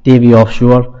Marine, Davy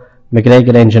Offshore,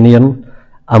 McGregor Engineering,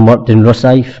 and worked in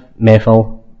Rosyth,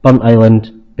 Methil, Burnt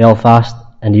Island, Belfast,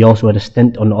 and he also had a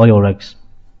stint on oil rigs.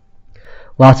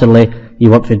 Latterly, he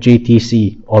worked for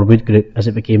JTC, or Wood Group as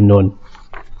it became known.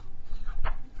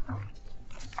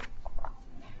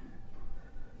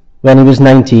 When he was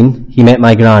 19, he met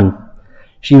my gran.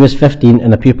 She was 15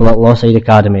 and a pupil at Lochee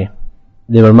Academy.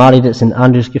 They were married at St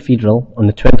Andrew's Cathedral on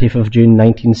the 20th of June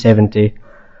 1970,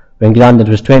 when Grandad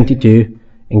was 22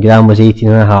 and Gran was 18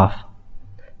 and a half.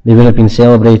 They would have been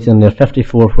celebrating their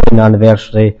 54th wedding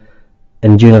anniversary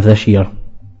in June of this year.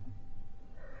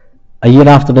 A year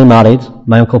after they married,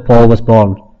 my Uncle Paul was born,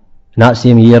 and that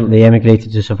same year they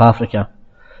emigrated to South Africa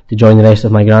to join the rest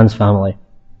of my Gran's family.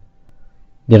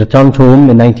 They returned home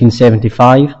in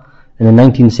 1975, and in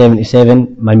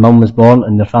 1977 my mum was born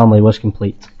and their family was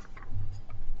complete.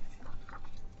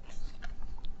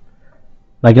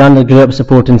 My Grandad grew up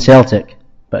supporting Celtic,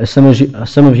 but as some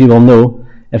of you will know,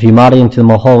 if you marry into the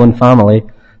Mulholland family,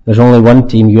 there's only one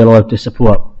team you're allowed to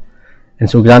support, and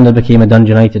so Grandad became a Dundee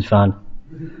United fan.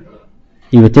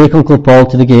 He would take Uncle Paul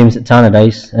to the games at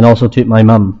Tannadice and also took my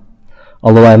mum,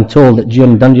 although I am told that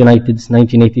during Dundee United's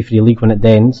 1983 league win at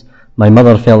Dens, my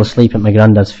mother fell asleep at my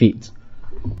Grandad's feet.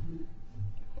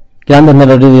 Grandad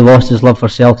never really lost his love for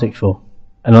Celtic though,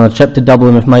 and on a trip to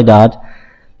Dublin with my dad,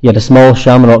 he had a small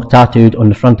shamrock tattooed on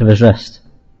the front of his wrist.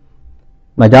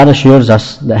 My dad assures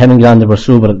us that him and Grandad were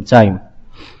sober at the time.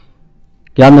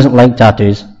 Gran doesn't like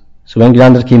tattoos, so when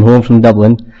Grandad came home from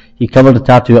Dublin, he covered the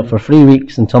tattoo up for 3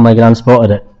 weeks until my Gran spotted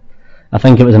it. I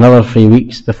think it was another 3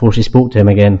 weeks before she spoke to him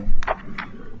again.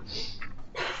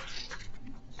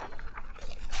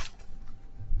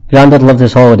 Grandad loved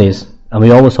his holidays, and we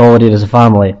always holidayed as a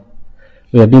family.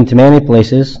 We have been to many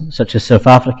places, such as South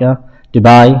Africa,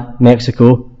 Dubai,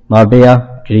 Mexico,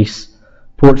 Marbella, Greece,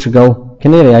 Portugal,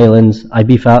 Canary Islands,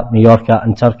 Ibiza, Mallorca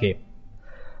and Turkey.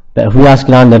 But if we asked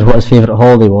Grandad what his favourite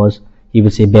holiday was, he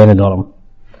would say Benidorm.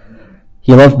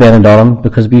 He loved Benidorm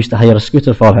because we used to hire a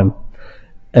scooter for him,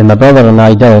 and my brother and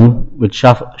I, Dylan, would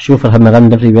chauffeur him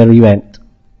around everywhere we went.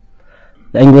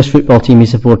 The English football team he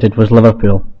supported was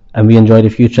Liverpool, and we enjoyed a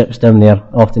few trips down there,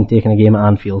 often taking a game at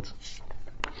Anfield.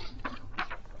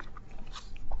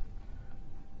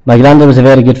 My granddad was a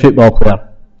very good football player.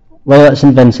 While at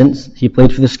St Vincent's, he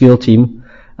played for the school team,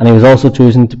 and he was also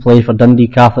chosen to play for Dundee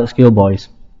Catholic schoolboys.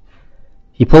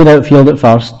 He played outfield at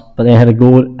first, but then had a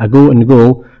go in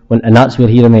goal, and that's where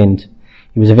he remained.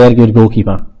 He was a very good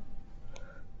goalkeeper.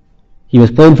 He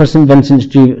was playing for St Vincent's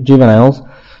juveniles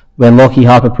when Lochee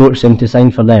Harp approached him to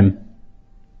sign for them.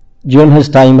 During his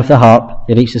time with the Harp,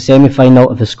 they reached the semi-final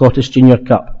of the Scottish Junior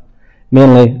Cup,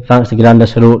 mainly thanks to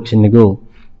Grandad's heroics in the goal.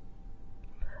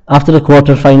 After the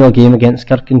quarter-final game against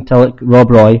Kirkintilloch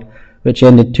Rob Roy, which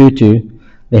ended 2-2,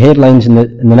 the headlines in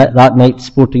that night's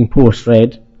Sporting Post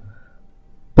read,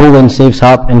 "Bolin saves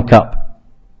Harp in Cup."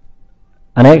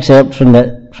 An excerpt from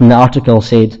the article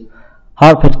said,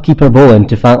 "Harp had keeper Bolin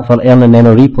to thank for earning them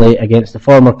a replay against the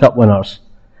former Cup winners.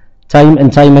 Time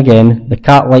and time again, the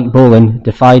cat-like Bolin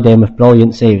defied them with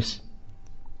brilliant saves."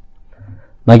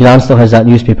 My gran still has that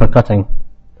newspaper cutting.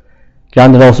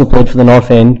 Grandad also played for the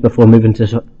North End before moving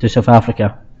to South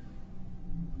Africa.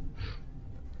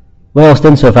 Whilst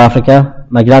in South Africa,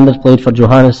 my grandad played for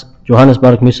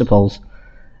Johannesburg Municipals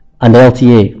and the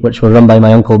LTA, which were run by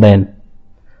my Uncle Ben.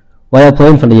 While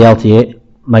playing for the LTA,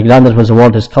 my grandad was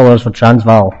awarded his colours for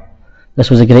Transvaal. This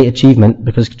was a great achievement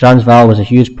because Transvaal was a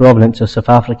huge province of South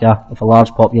Africa with a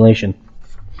large population.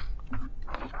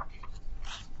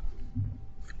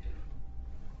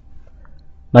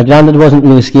 My grandad wasn't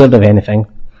really scared of anything,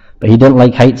 but he didn't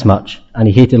like heights much, and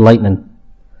he hated lightning.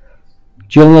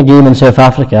 During a game in South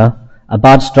Africa, a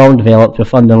bad storm developed with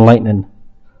thunder and lightning.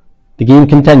 The game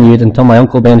continued until my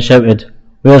Uncle Ben shouted,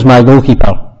 "Where's my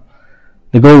goalkeeper?"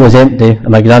 The goal was empty, and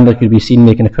my grandad could be seen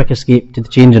making a quick escape to the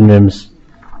changing rooms.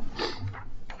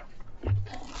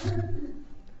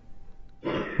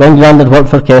 When Grandad worked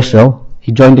for Kestrel,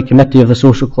 he joined the committee of the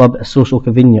social club as social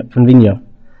convener.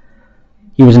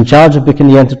 He was in charge of booking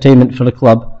the entertainment for the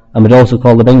club and would also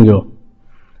call the bingo.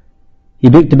 He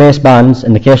booked the best bands,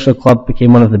 and the Kestrel club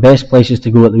became one of the best places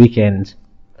to go at the weekends.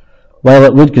 While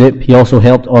at Wood Group, he also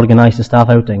helped organise the staff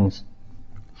outings.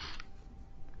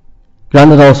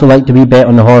 Grandad also liked to bet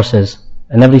on the horses,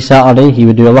 and every Saturday he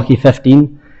would do a lucky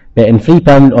 15, betting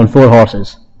 £3 on 4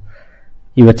 horses.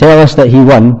 He would tell us that he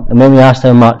won, and when we asked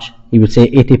how much, he would say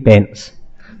 80 pence,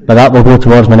 but that will go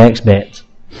towards my next bet.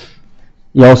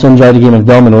 He also enjoyed a game of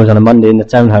dominoes on a Monday in the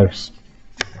townhouse.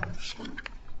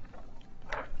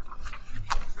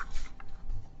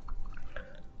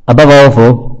 Above all,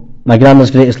 though, my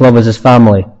grandad's greatest love was his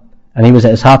family, and he was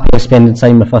at his happiest spending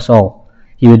time with us all.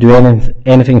 He would do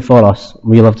anything for us, and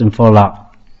we loved him for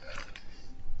that.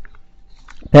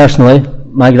 Personally,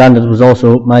 my grandad was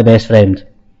also my best friend.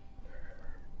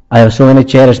 I have so many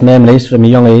cherished memories from a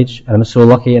young age, and I'm so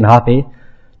lucky and happy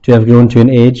to have grown to an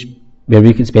age where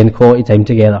we could spend quality time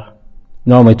together,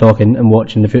 normally talking and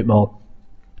watching the football,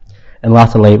 and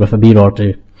later late with a beer or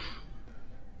two.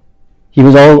 He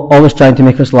was always trying to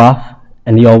make us laugh,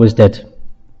 and he always did.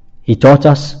 He taught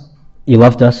us, he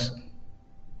loved us,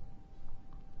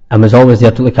 and was always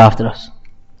there to look after us.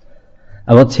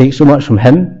 I will take so much from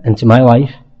him into my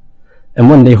life, and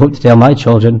one day hope to tell my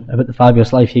children about the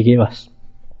fabulous life he gave us.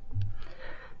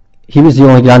 He was the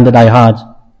only grandad I had,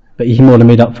 but he more than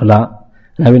made up for that,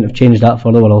 and I wouldn't have changed that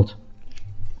for the world.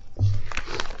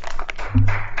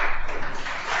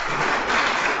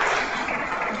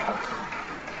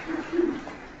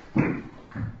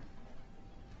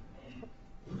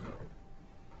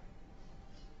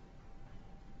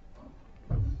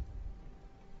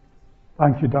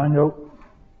 Thank you, Daniel.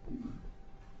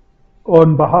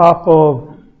 On behalf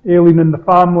of Aileen and the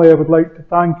family, I would like to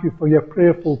thank you for your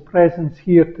prayerful presence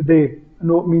here today. I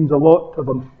know it means a lot to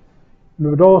them. And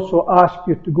we would also ask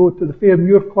you to go to the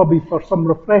Fairmuir Clubby for some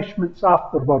refreshments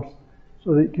afterwards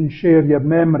so that you can share your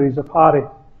memories of Harry.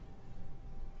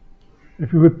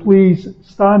 If you would please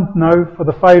stand now for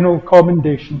the final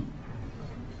commendation.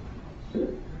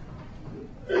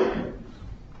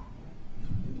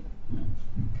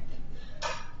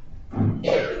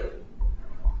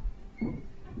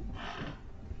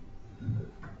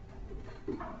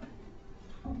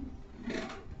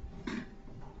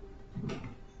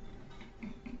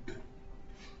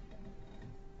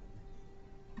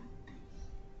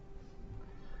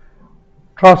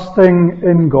 Trusting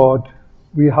in God,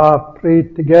 we have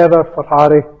prayed together for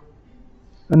Harry,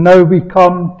 and now we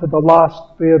come to the last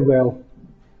farewell.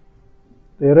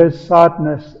 There is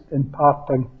sadness in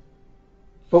parting,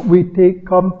 but we take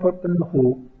comfort in the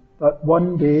hope that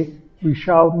one day we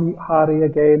shall meet Harry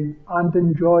again and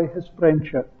enjoy his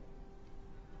friendship.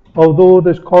 although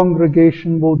this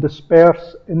congregation will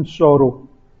disperse in sorrow,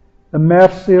 the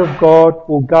mercy of God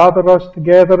will gather us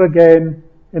together again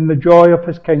in the joy of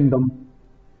his kingdom.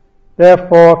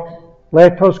 Therefore,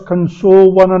 let us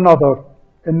console one another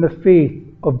in the faith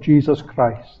of Jesus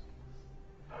Christ.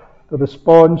 The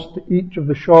response to each of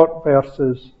the short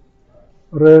verses: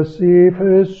 receive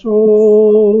his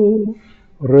soul,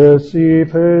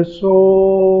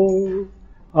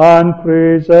 and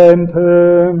present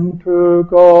him to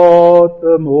God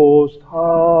the Most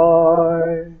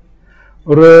High.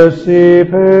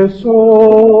 Receive his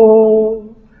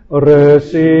soul,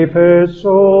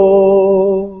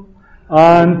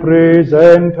 and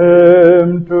present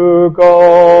him to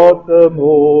God the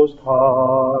Most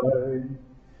High.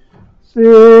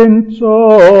 Saints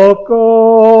of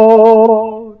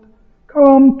God,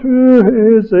 come to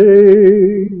his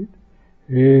aid.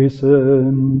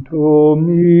 Hasten to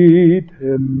meet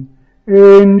him,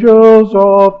 angels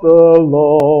of the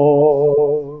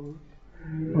Lord.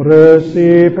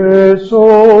 Receive his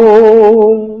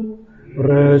soul,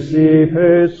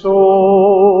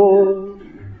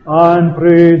 and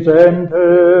present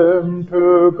him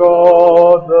to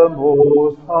God the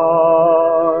Most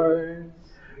High.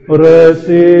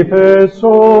 Receive his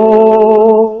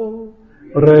soul,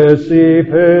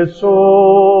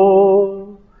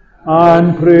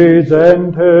 and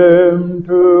present him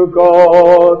to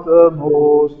God the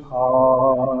Most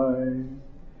High.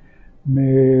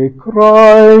 May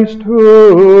Christ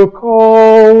who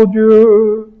called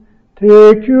you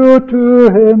take you to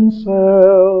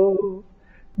himself.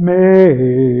 May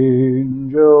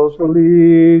angels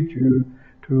lead you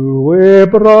to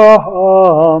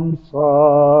Abraham's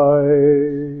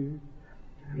side.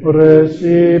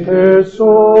 Receive his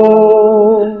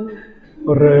soul,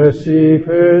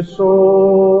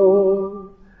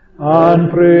 and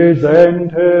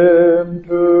present him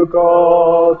to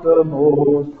God the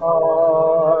Most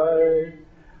High.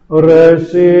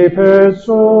 Receive his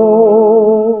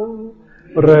soul,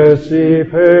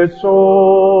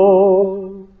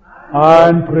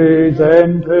 and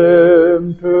present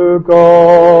him to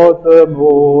God the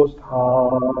Most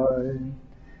High.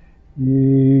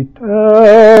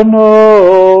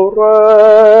 Eternal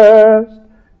rest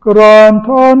grant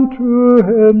unto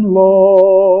him,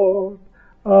 Lord,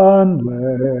 and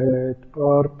let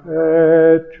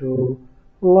perpetual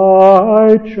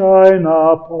light shine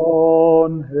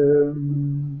upon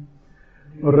him.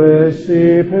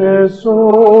 Receive his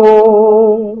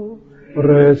soul,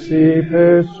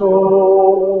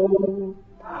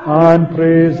 and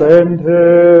present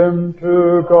him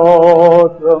to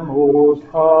God the Most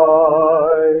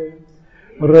High.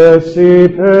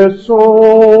 Receive his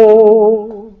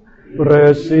soul,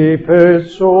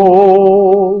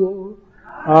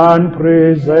 and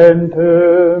present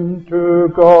him to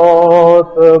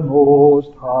God the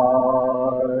Most High.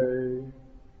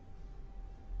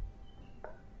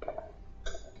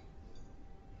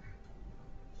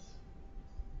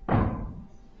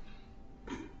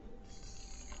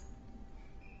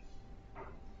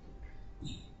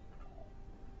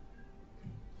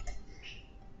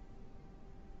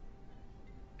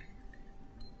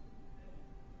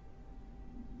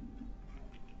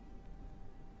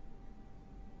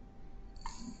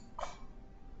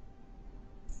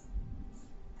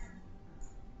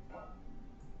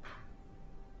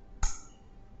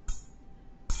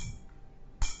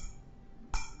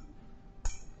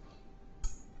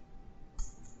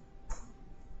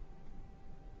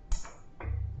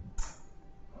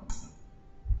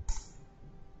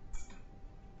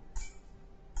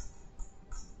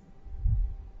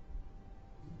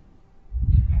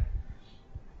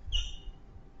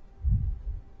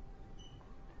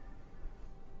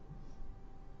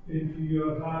 Into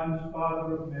your hands,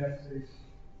 Father of mercies,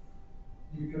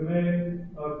 we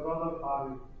commend our brother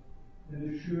Harry in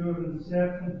the sure and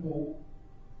certain hope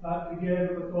that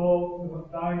together with all who have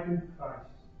died in Christ,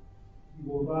 he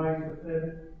will rise with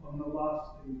him on the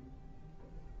last day.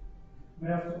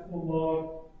 Merciful Lord,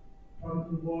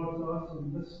 turn towards us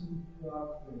and listen to our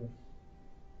prayers.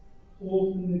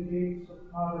 Open the gates of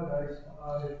paradise to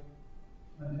Harry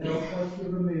and help us to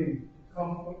remain to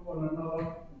comfort one another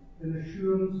in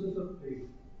assurances of faith,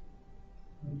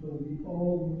 until we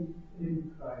all meet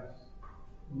in Christ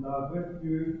and are with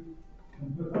you and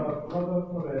with our brother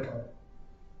forever.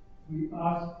 We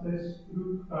ask this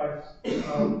through Christ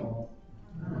our Lord.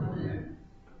 Amen.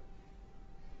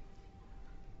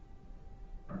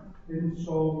 In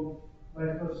song,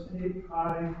 let us take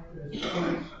Harry to his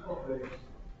place of rest.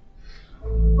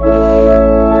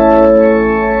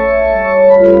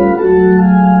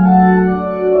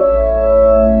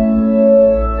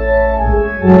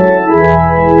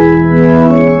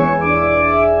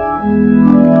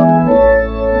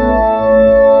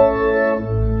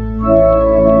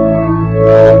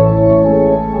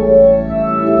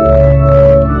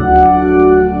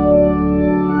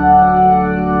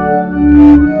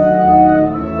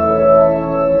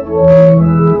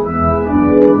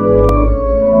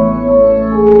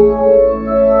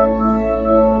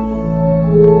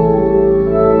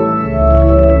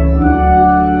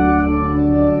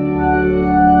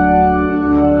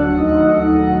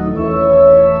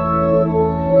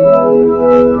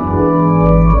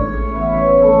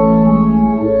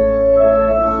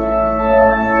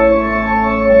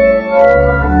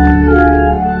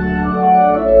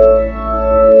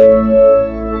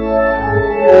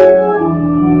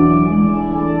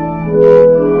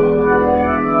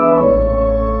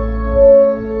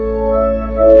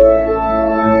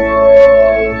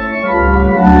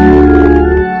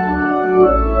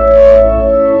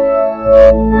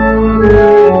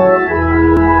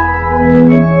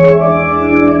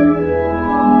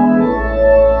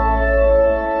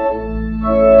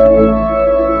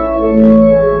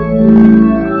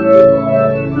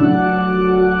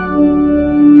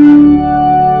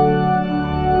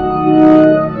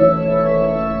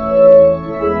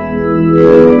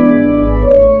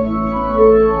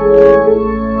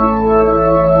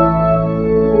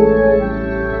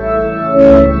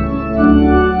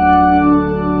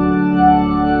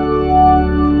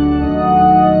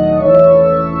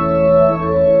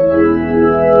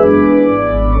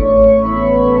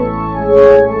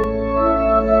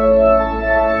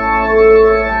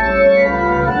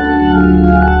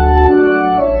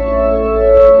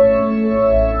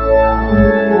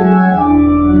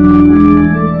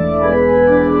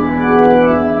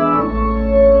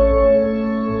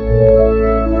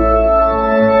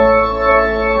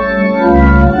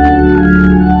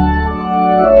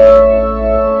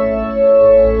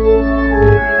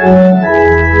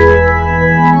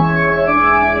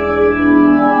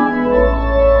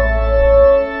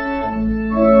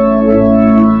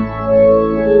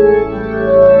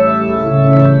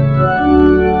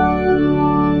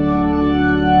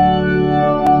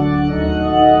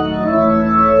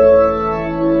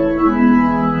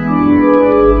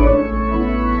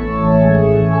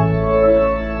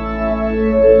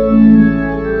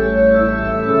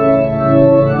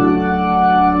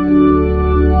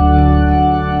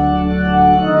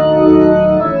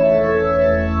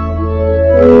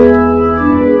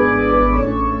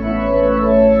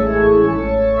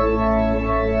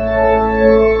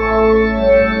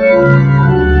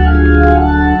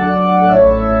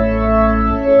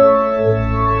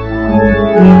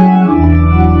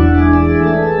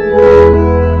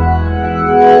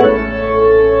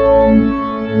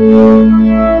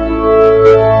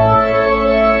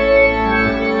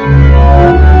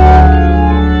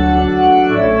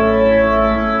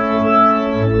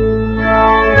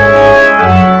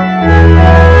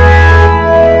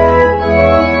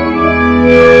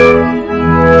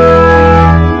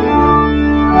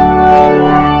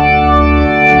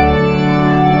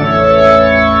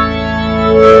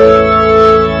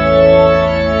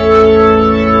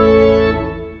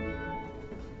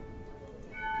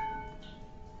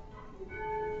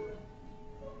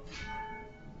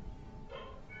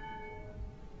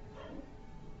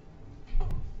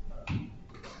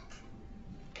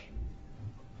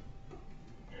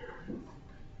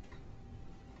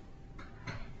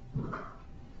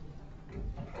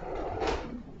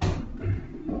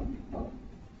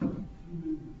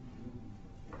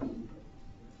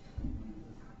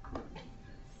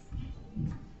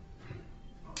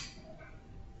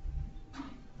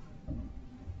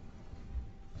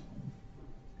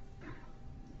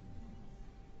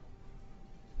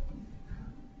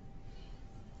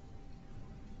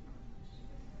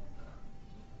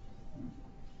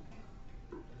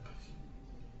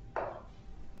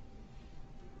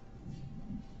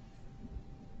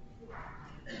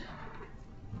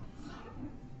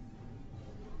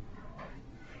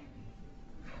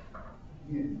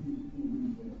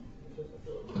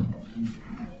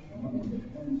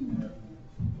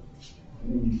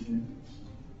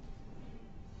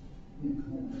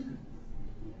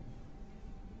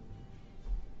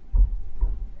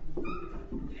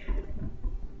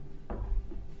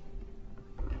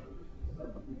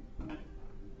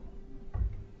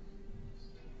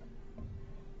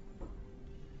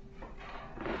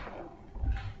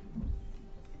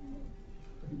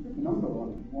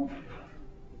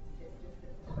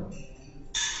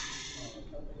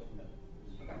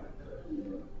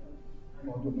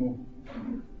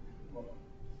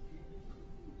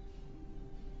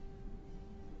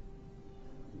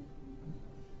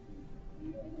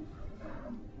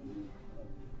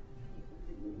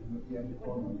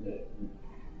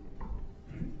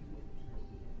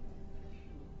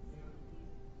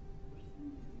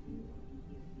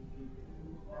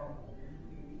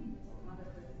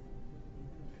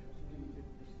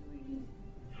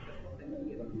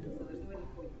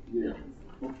 Yeah.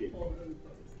 Okay.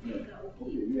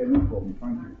 Yeah, no problem.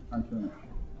 Thank you. Thanks very much.